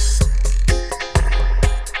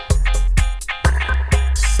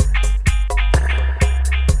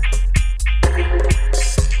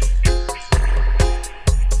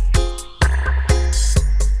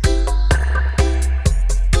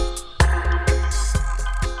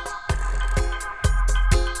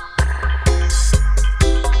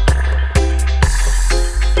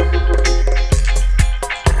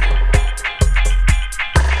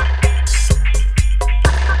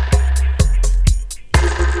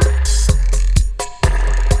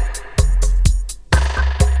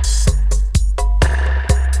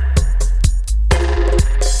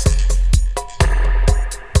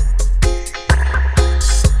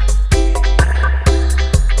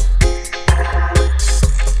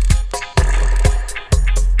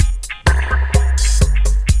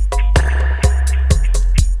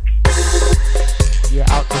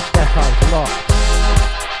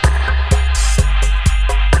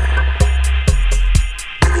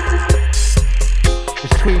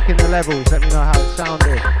 checking the levels, let me know how it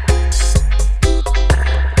sounded.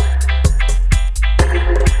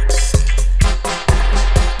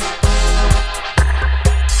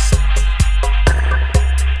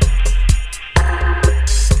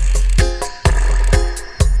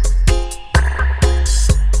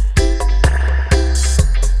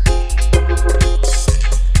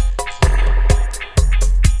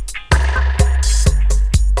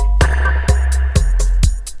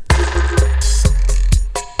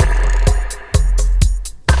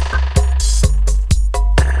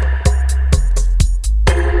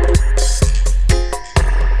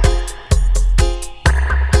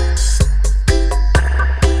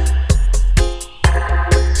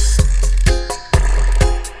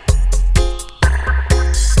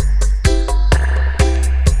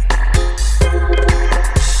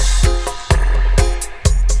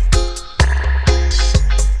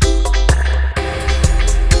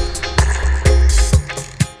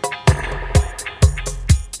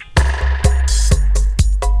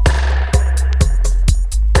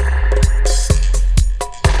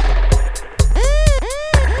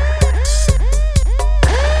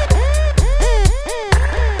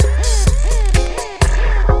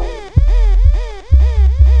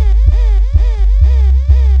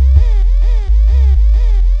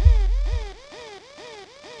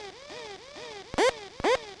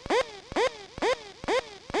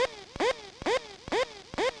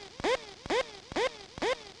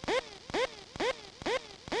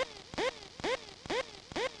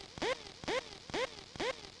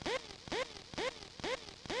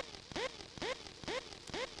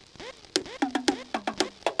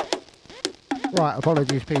 Right,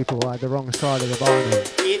 apologies people, I had the wrong side of the vinyl.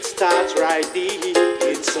 It starts right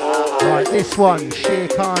inside. Right, this one, Shere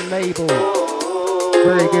Khan label.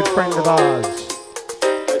 Very good friend of ours.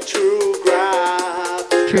 A true graph.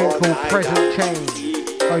 Tune called Present Change.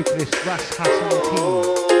 Vocalist Ras Hassan T.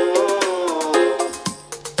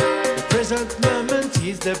 The present moment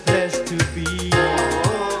is the place to be.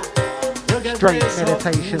 Straight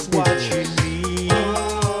meditation business.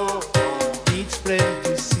 It's plain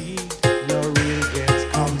to see. No real gets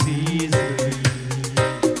comes easily.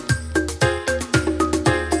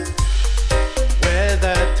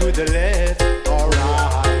 Whether to the left or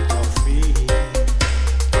right of me.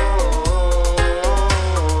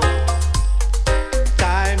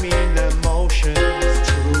 Time in emotion is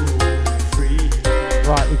truly free.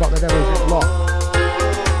 Right, we've got the levels in lock.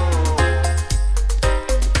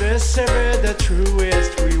 Persever the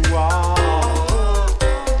truest reward.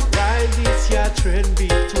 Ride this year trend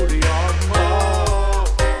beat to the onboard.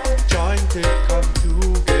 Join to come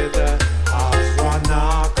together as one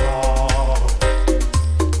accord.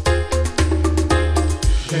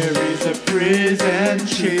 There is a present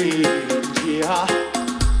change, yeah.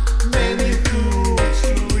 Many tools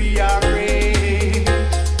to rearrange.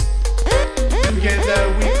 Together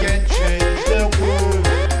we can change the world.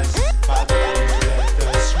 But let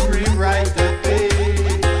us rewrite the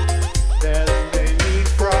page. There's no need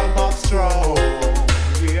from our strong,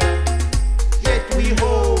 yeah. Yet we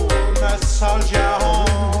hold a soldier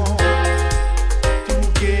home.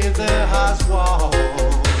 Together as one,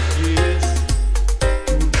 yes.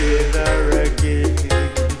 Together again.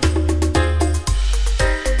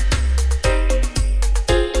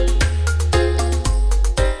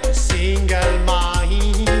 A single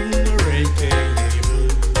mind rectangle.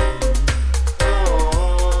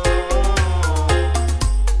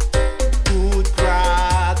 Good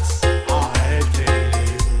crafts are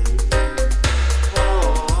attainable.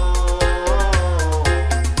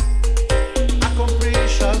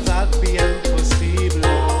 Accomplishments that be impossible.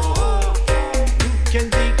 You can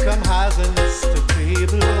become hazards to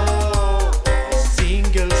table. A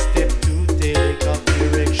single step to take up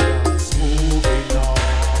directions, moving on.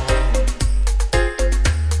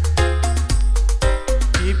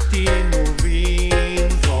 Keep the moving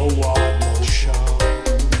forward motion.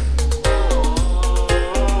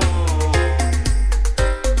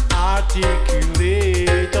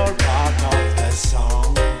 Articulate or part of the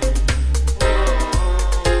song.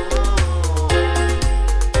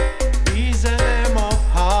 Is an aim of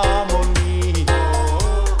harmony.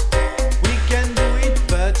 We can do it,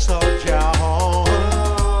 but soldier on.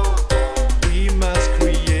 We must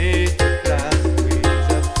create a class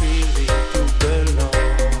with a feeling to belong.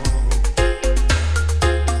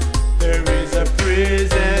 There is a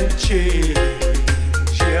present change,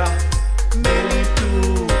 yeah. Many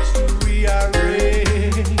tools to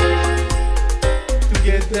rearrange.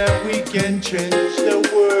 Together we can change the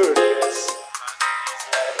world, yes.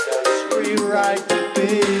 Let us rewrite the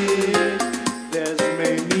page. There's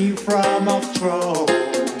many from our throne,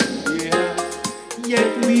 yeah.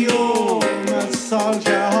 yet we all must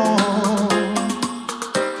soldier on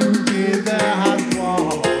together as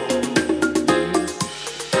one.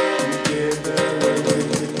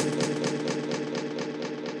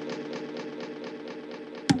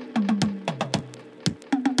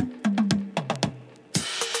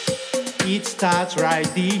 It starts right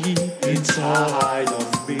deep inside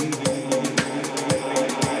of me.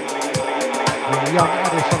 Yeah, young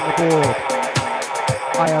Addis on the board.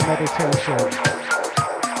 Higher meditation.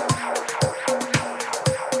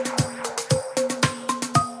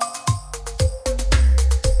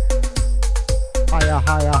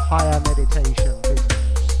 Higher meditation.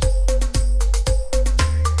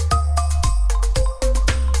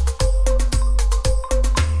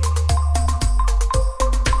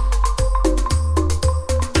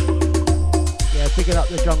 Yeah, picking up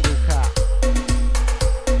the jungle cat.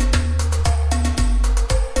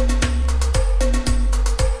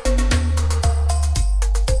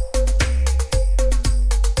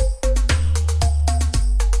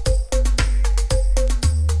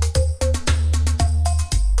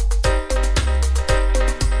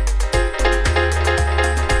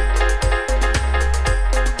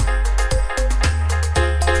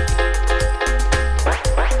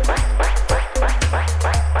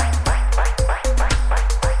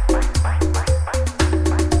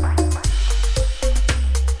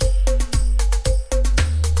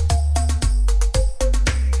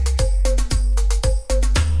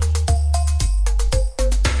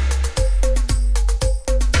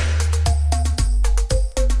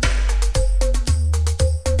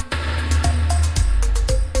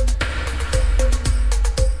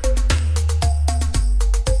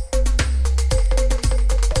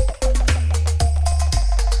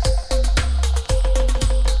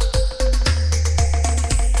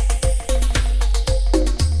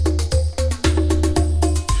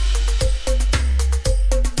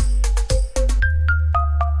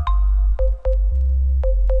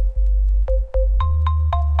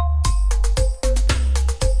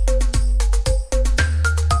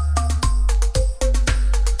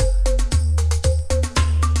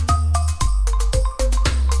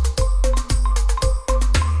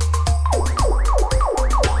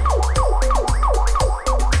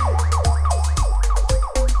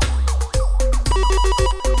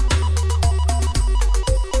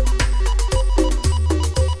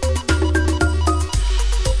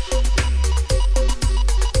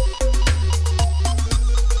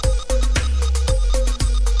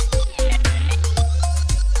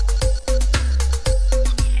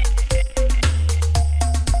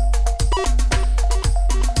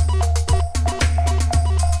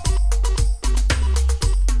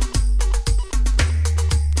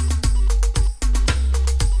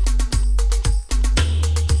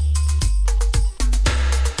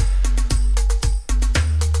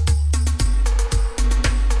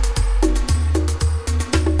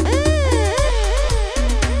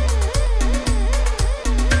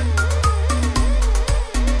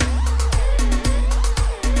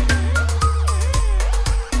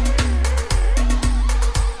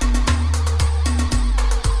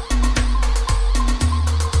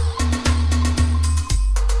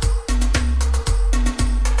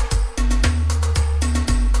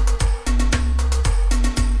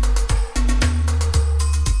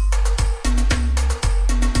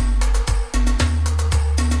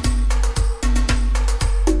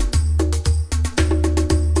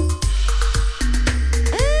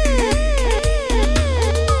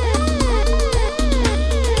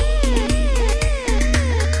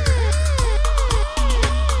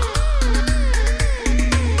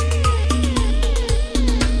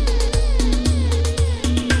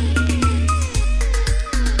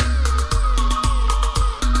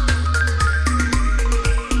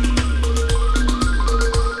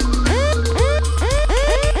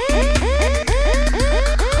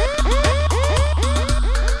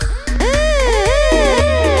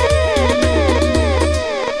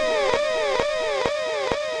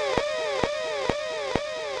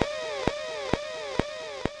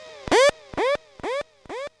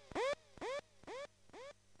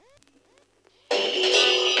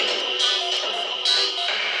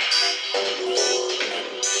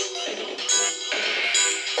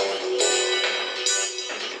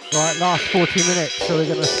 Right, last 40 minutes, so we're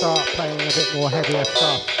going to start playing a bit more heavier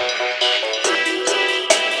stuff.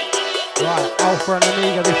 Right, Alpha and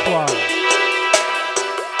Omega, this one.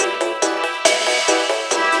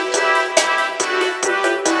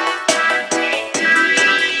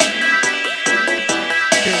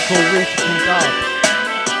 It's called Roots Dub.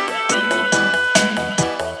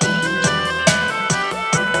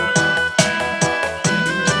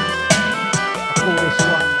 I call this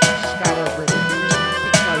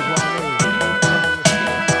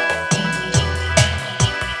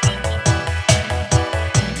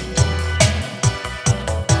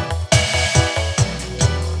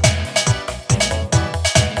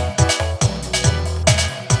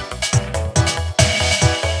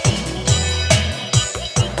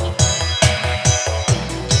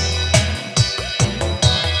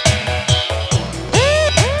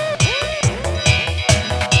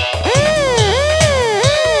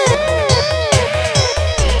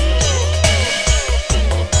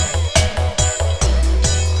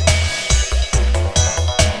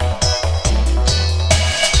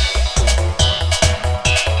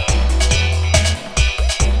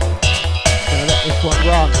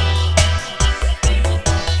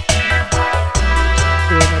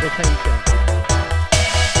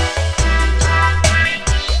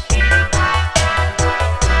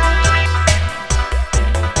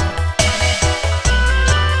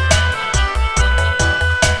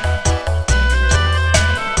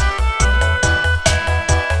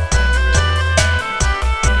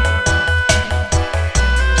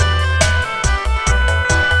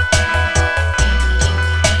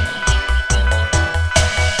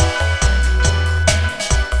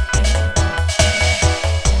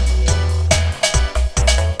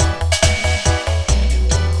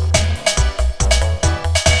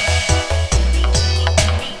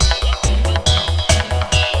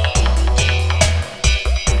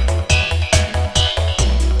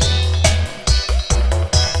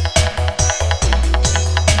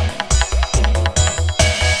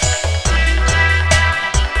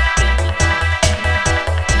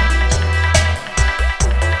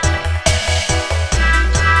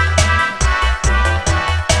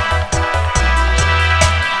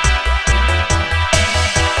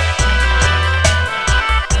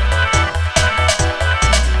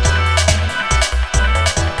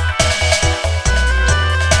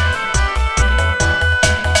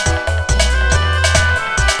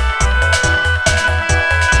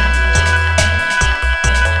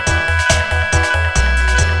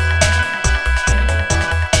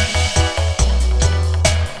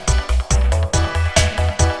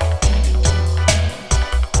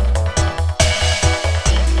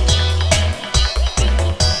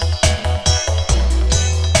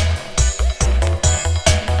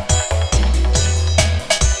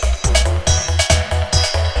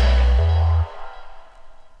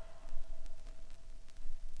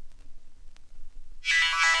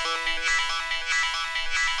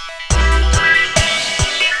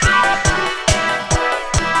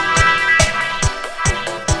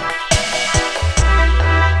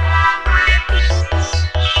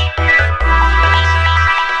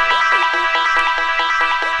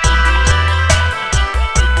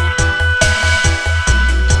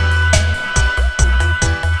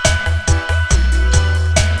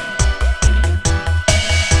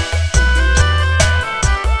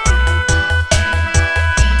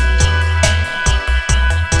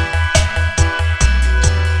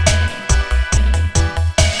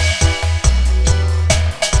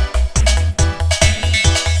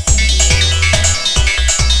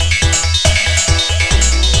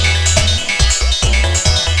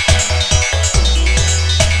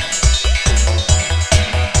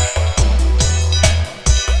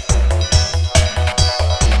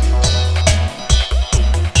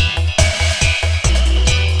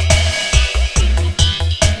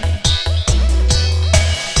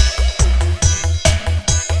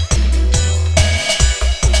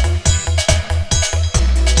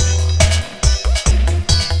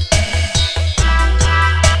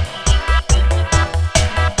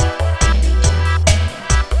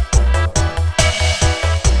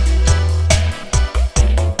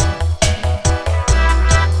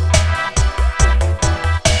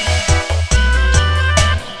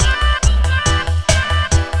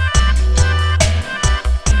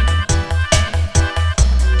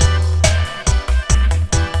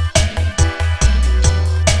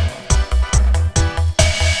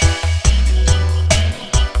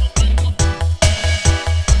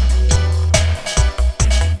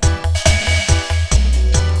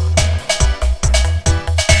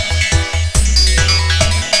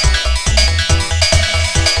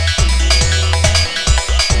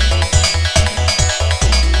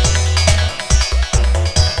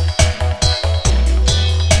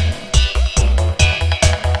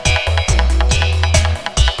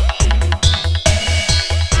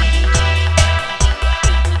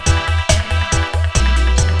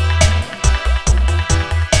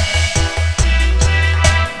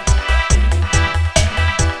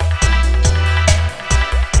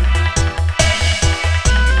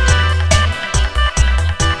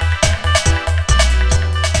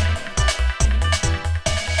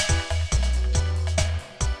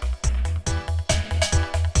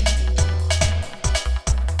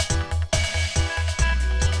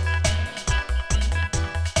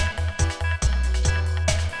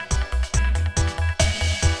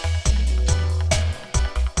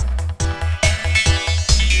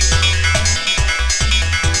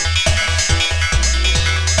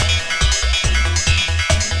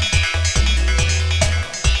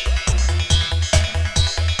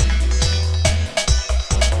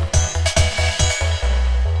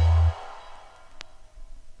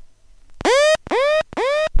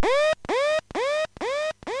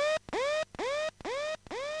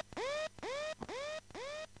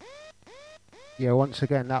Yeah, once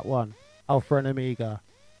again, that one. Alpha and Omega.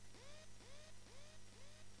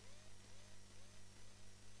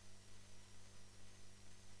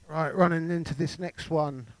 Right, running into this next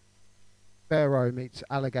one. Pharaoh meets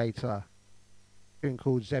Alligator. Tune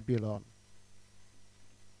called Zebulon.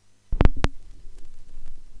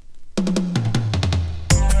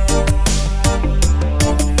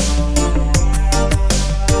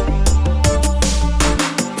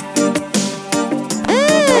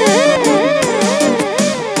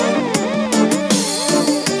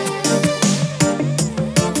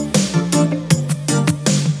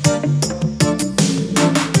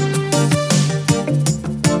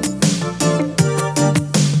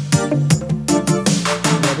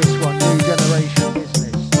 This one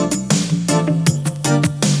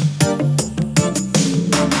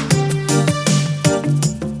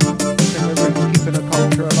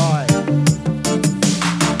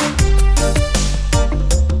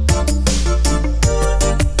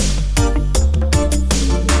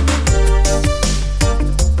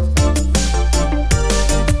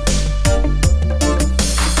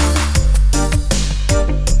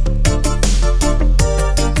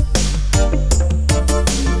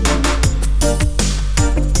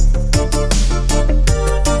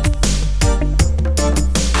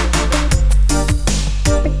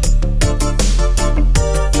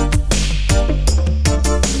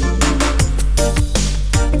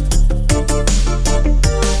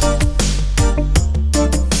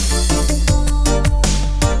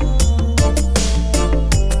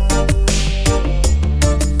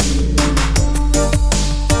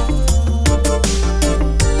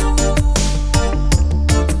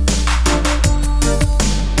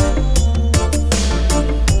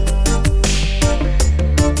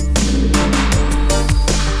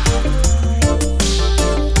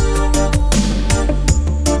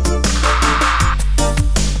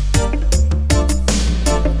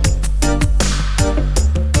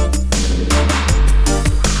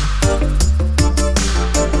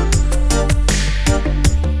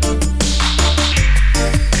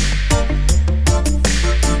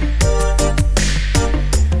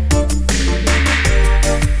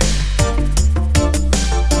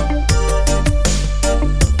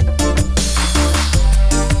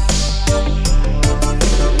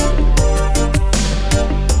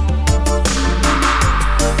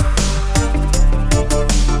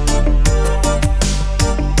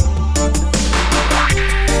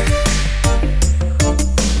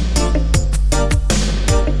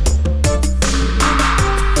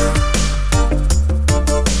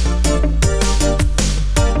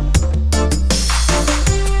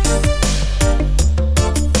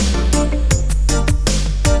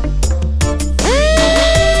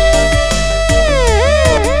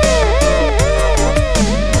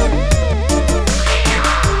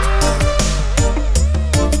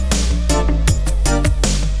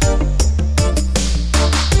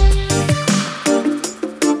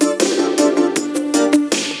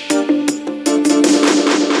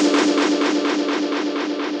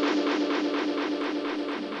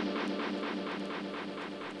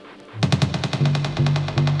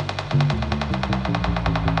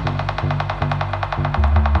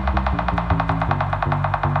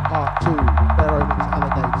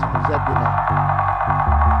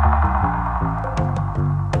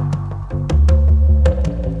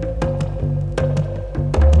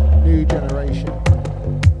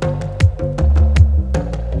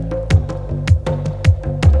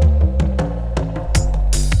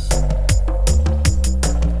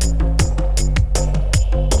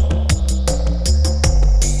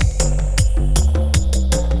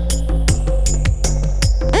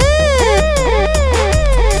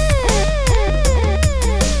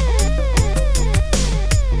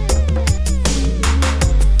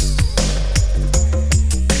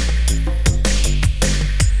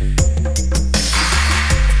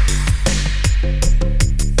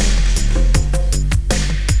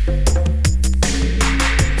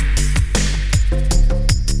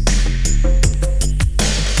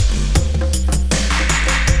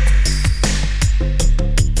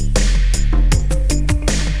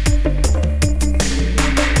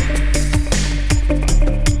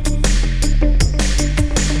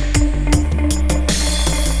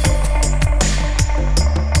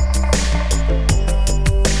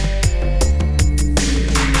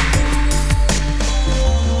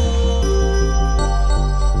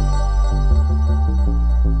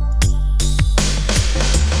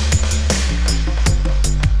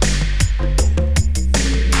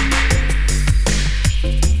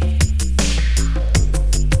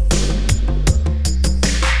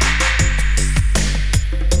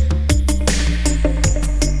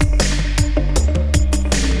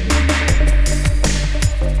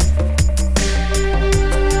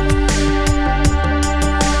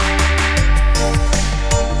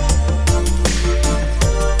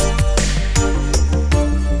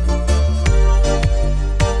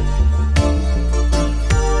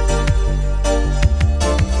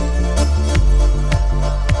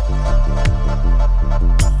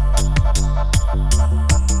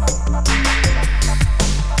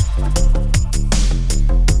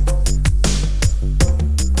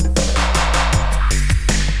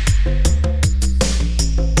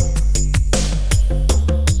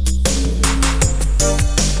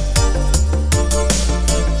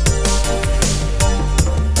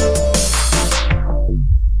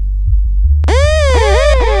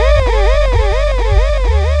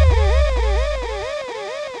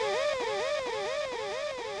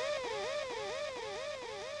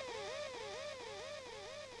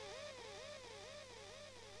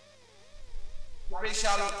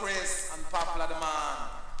Special Chris and Popular the Man.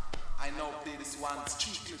 I now play this one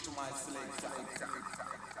strictly to my selector.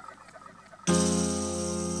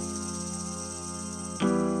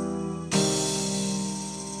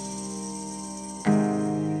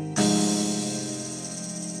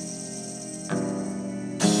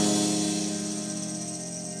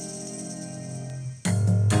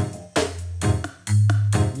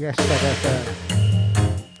 Yes, FM.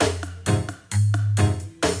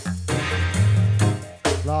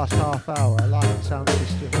 Last half hour, live sound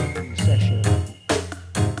system in session.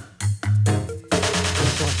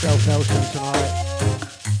 It's myself, Nelson, tonight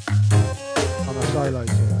on a solo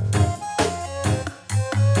tune.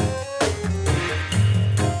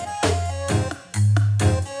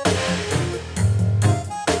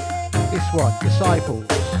 This one, Disciples.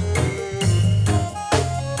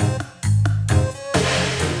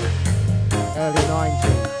 Early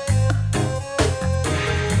 90s.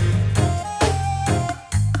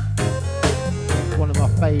 One of my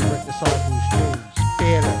favourite Disciples tunes,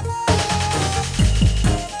 Fearless.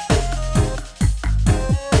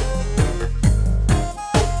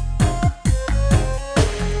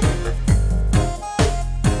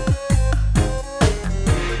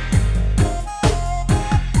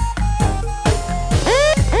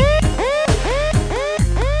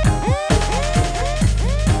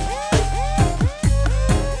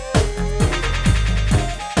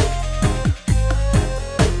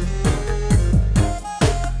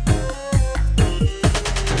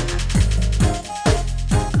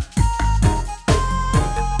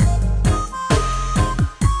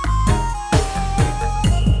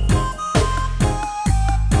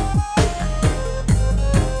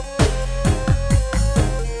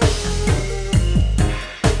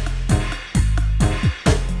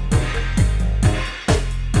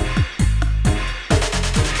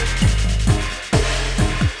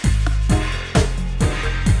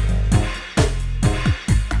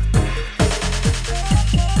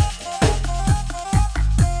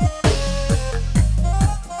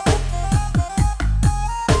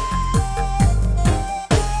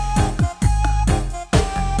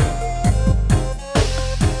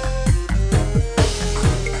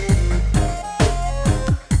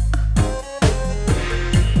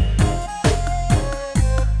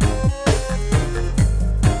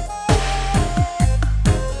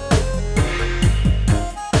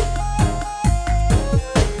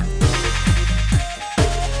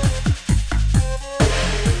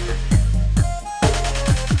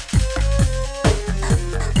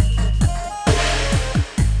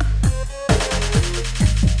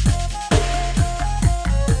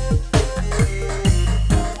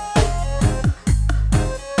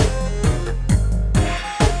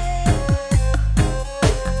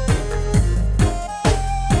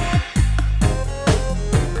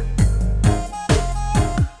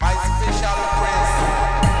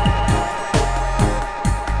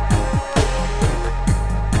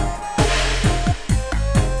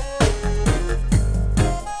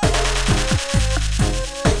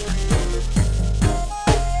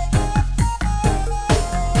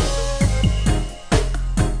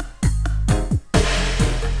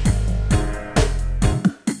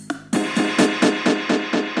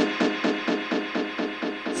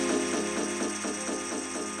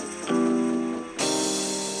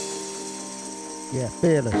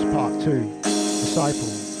 Fearless, Part 2,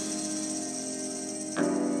 Disciples.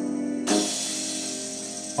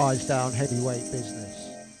 Eyes down, heavyweight business.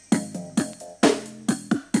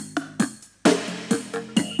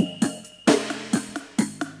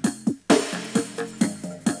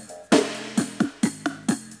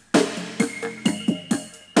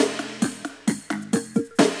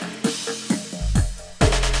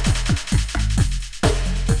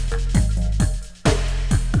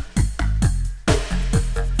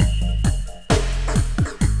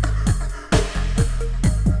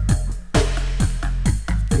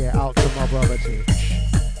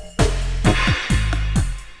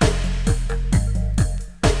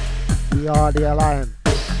 We are the Alliance.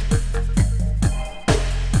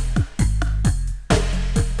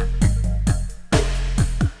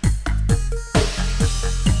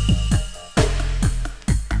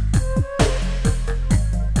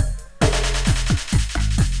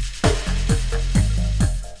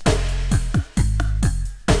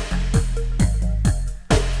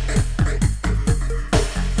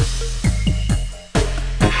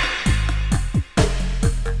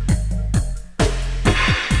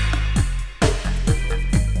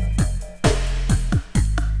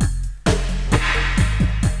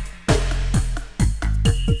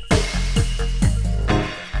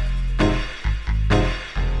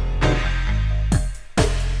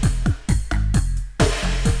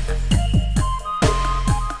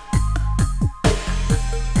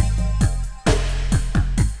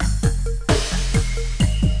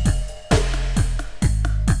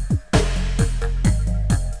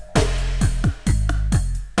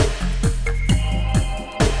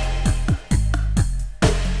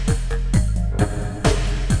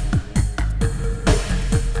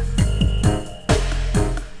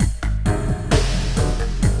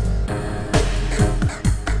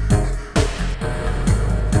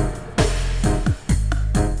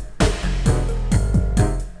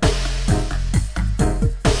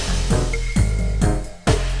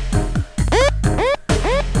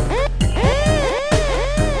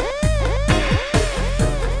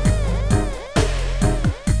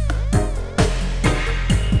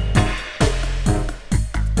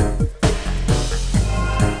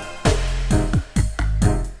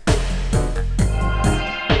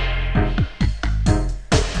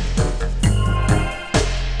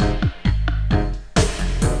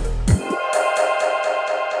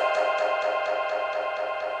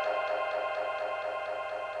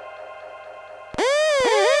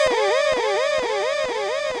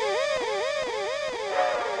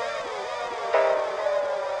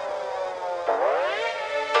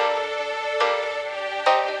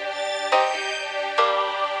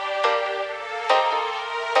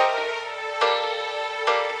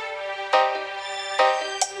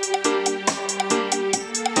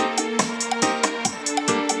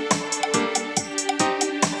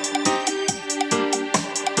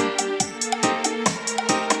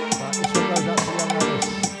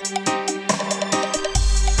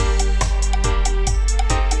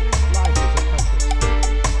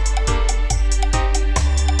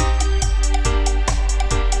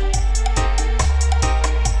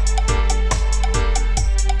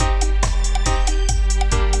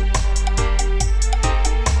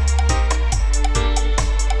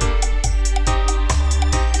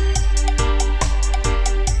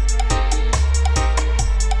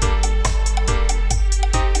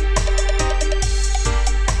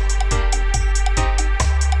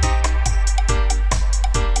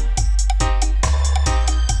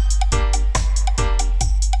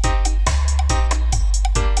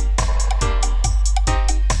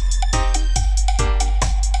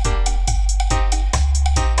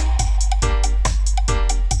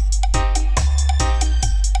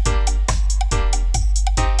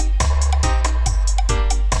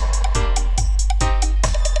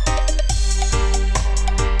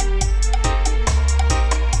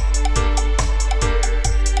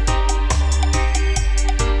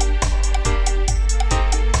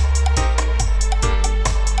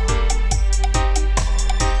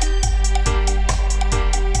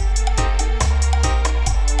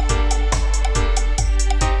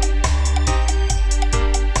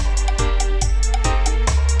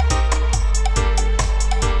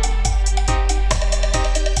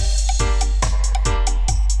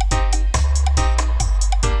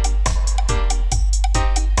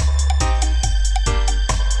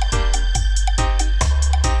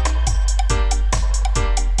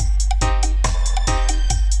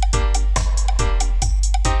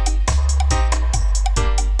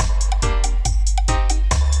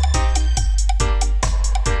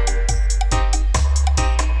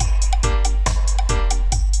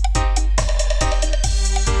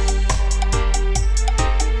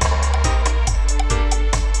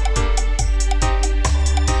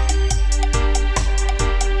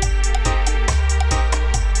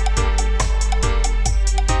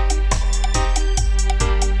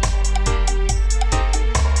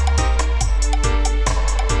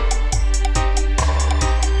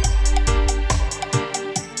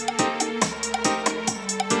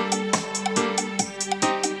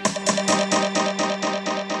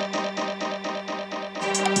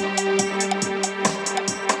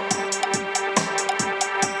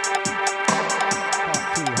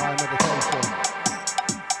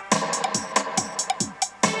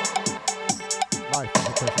 Life is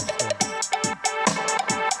a precious thing.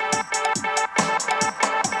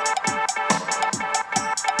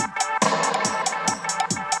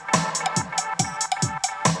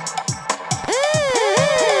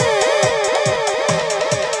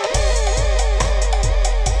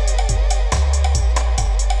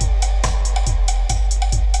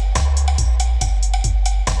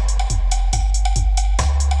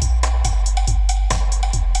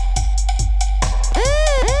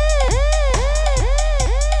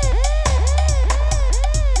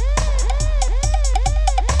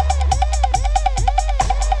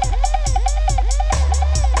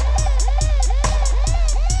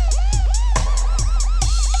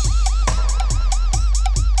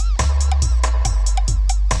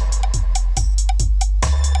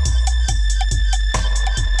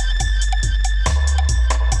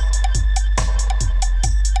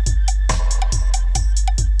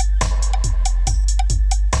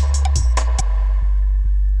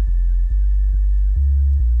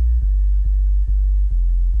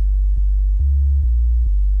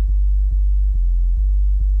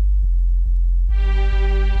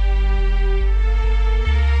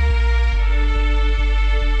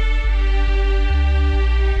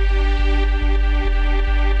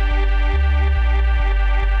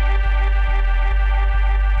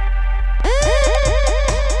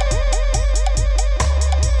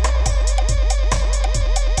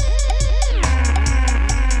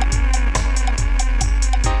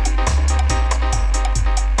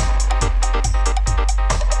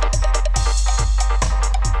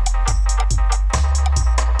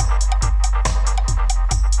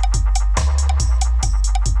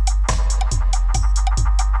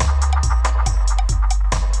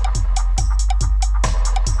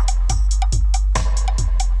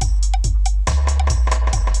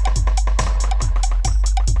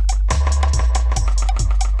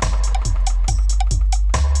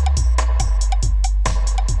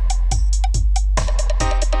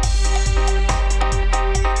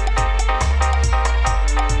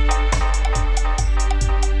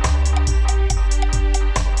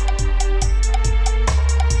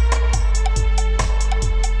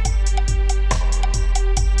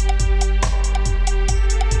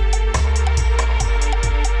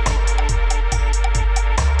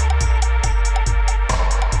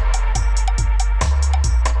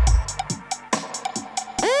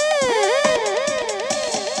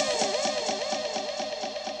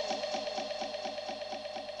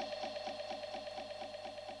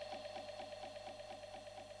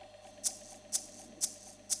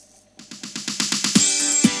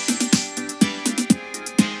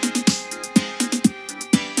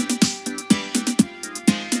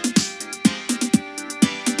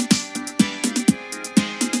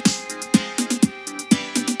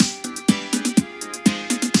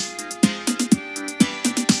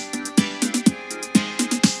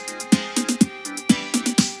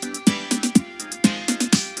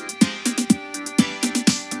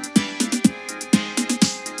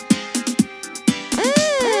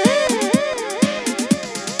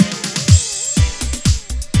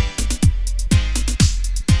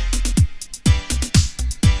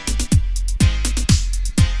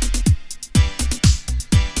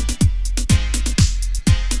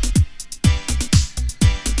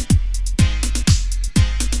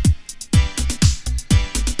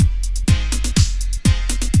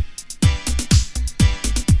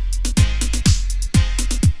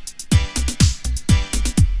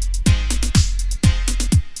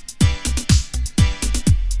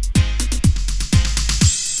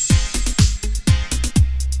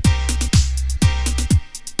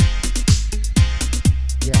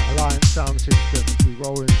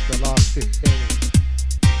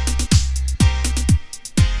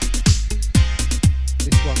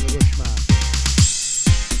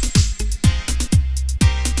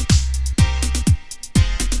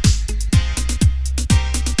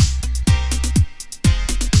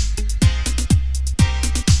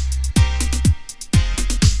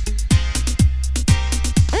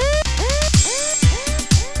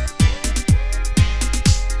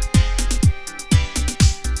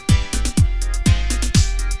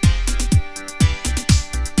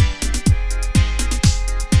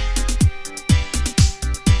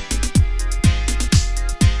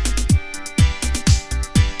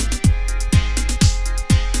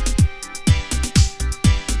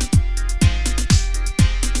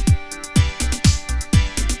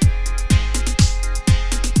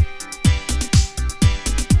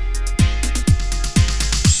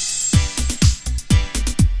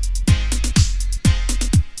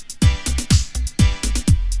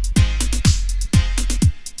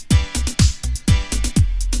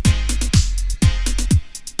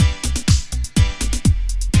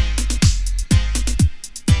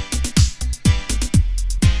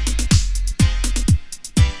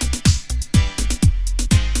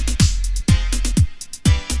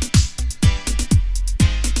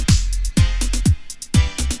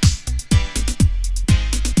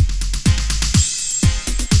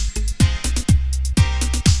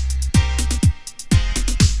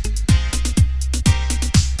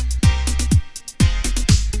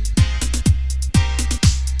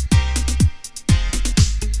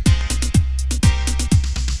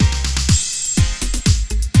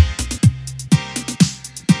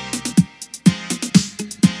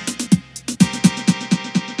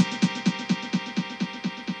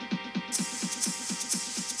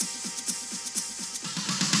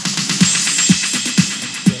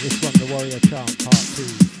 Warrior Chant Part 2.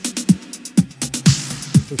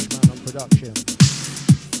 Bushman on production.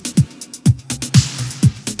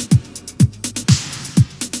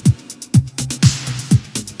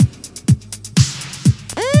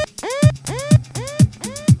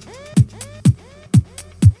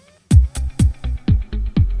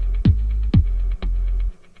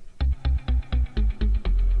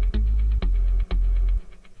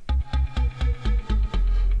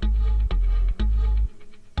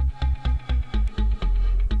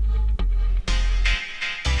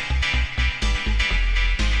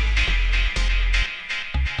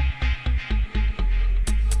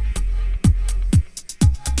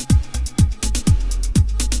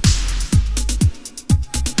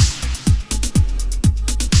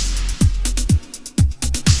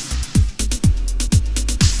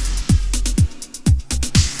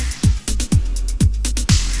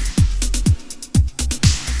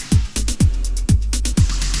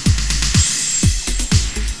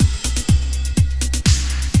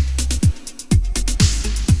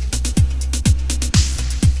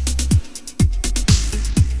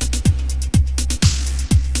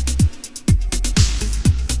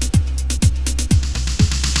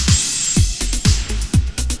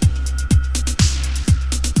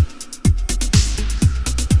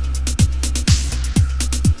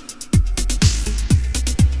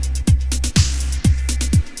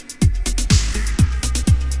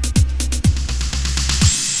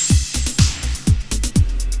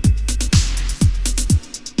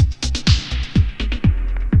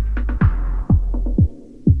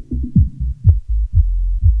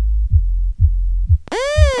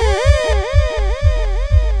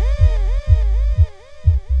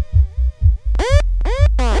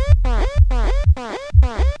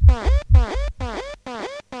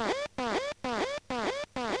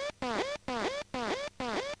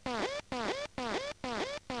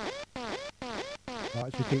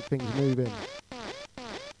 Right, to keep things moving.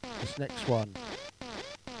 This next one.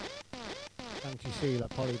 Anti-Sealer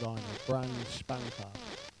Polyvinyl, Brand Spanker.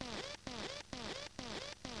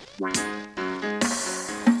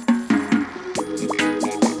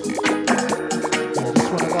 Yeah, this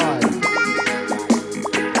one arrived.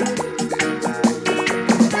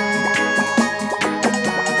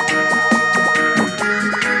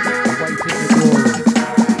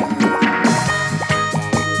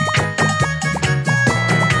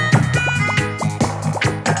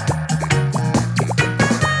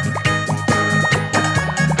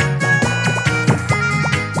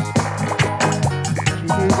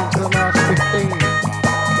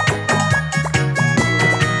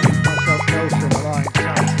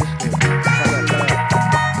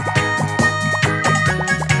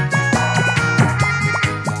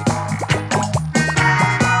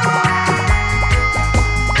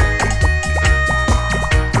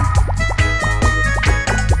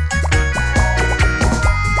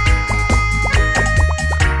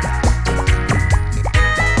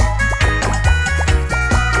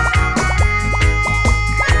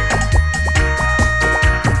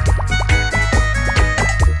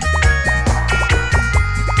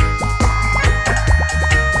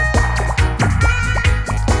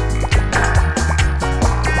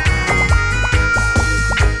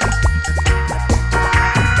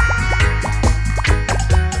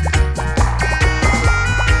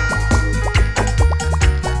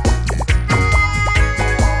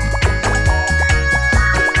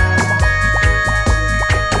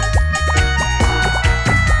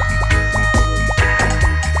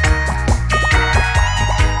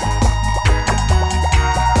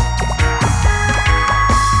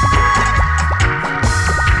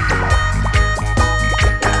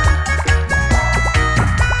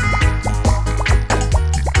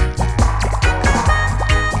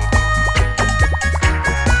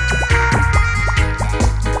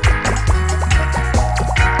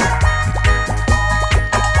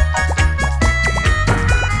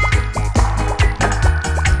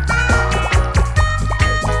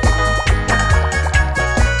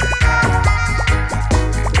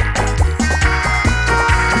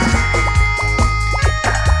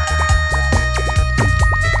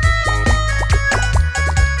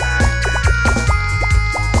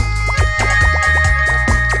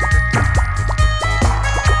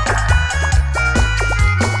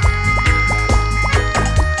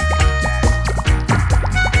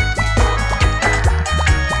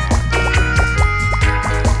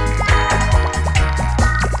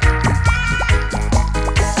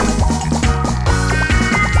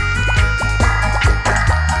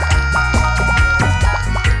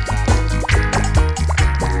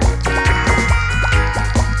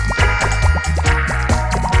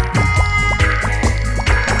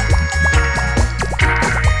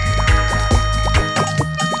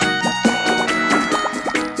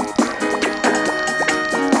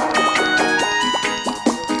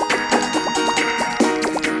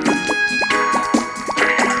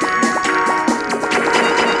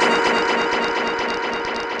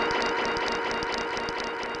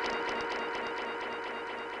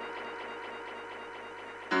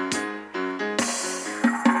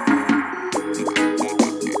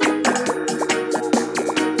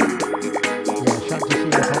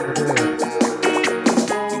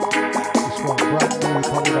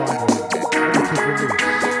 limited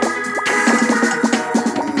release.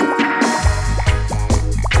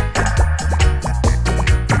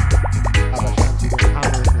 Abashanti been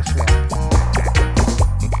hammering this one.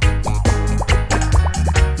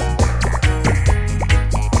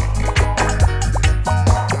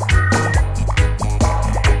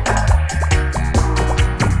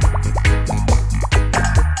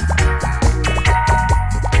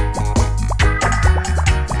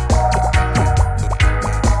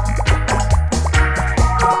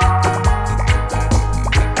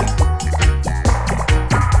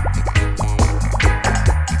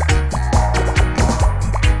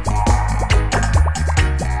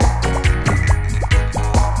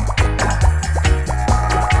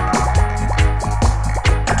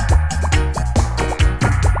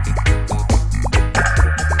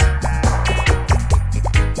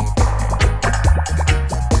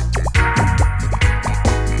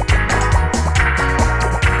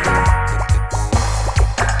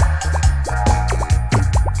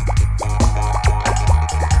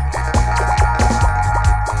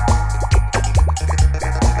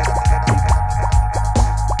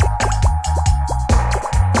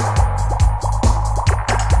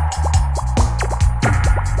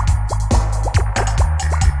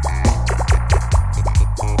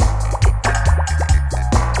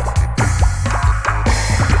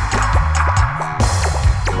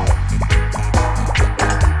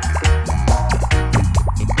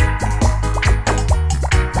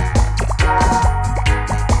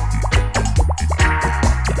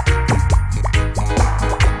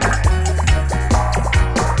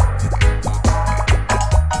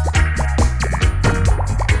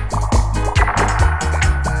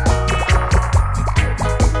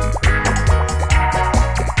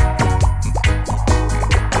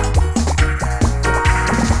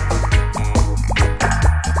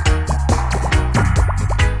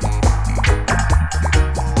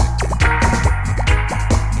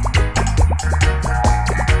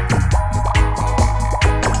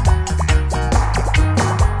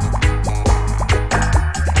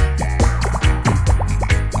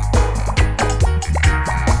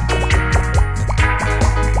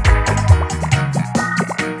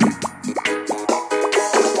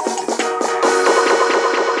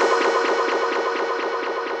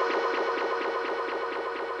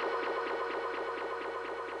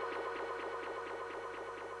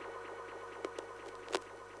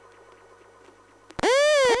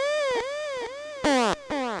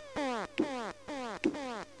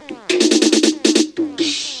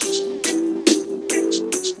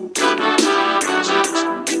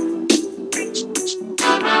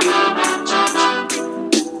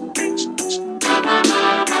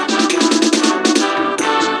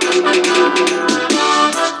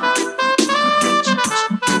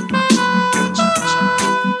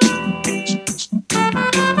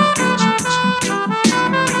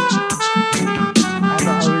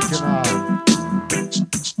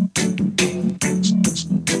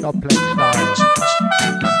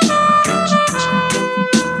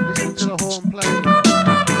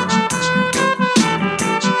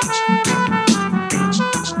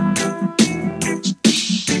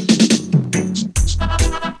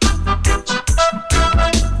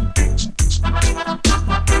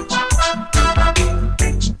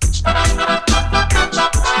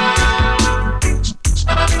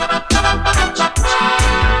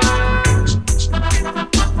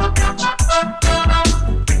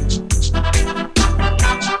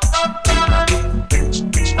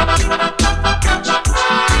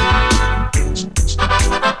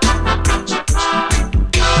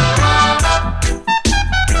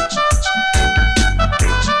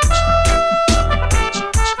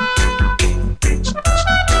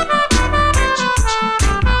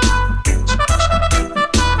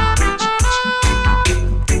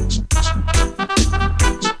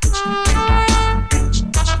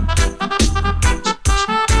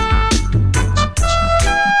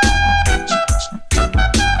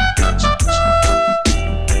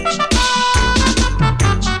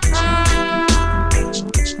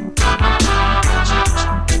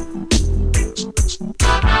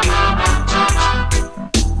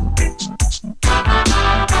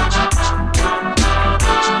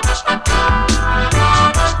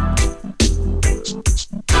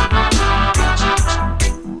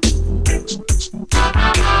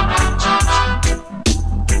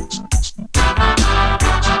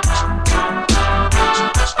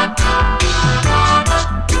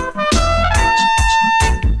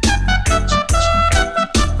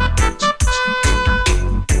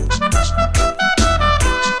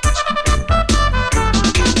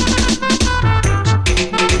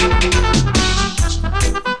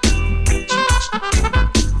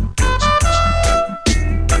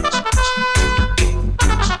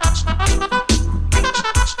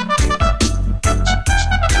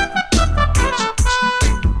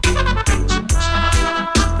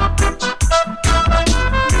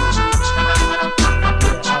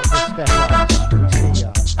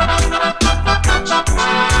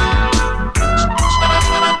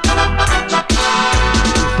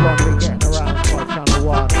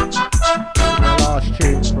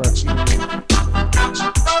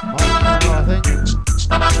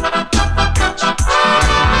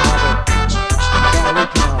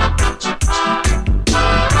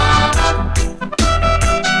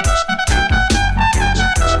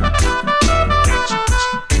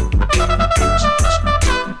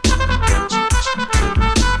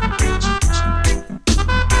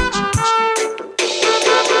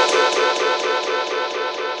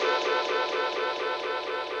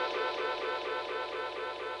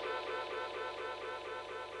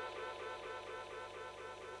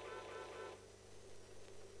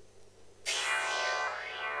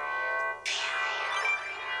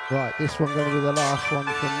 Right, this one going to be the last one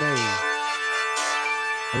from me.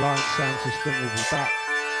 Alliance Sound System will be back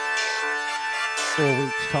 4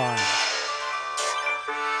 weeks' time.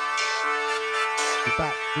 Be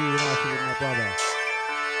back reunited with my brother.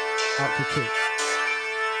 Out to Tick.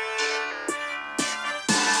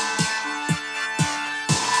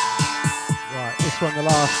 Right, this one the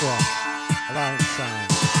last one. Alliance Sound.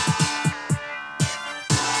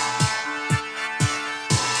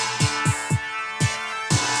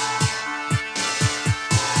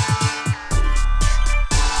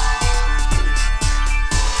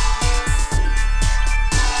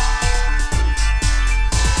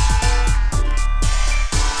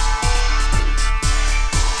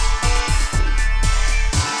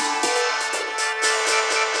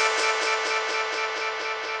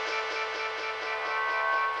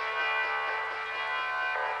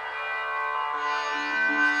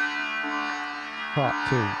 Part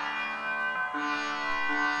 2.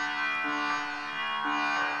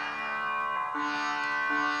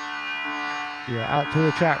 Yeah, out to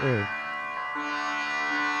the chat room.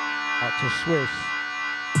 Out to Swiss.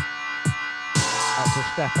 Out to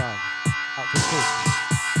Stefan. Out to Fitch.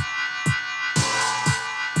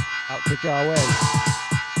 Out to Jarway.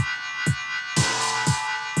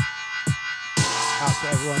 Out to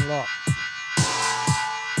everyone locked.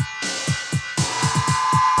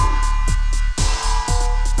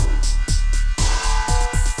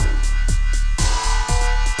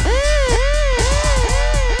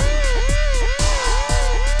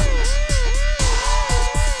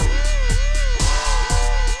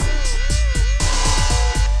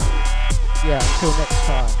 Yeah, until next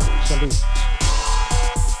time, salute.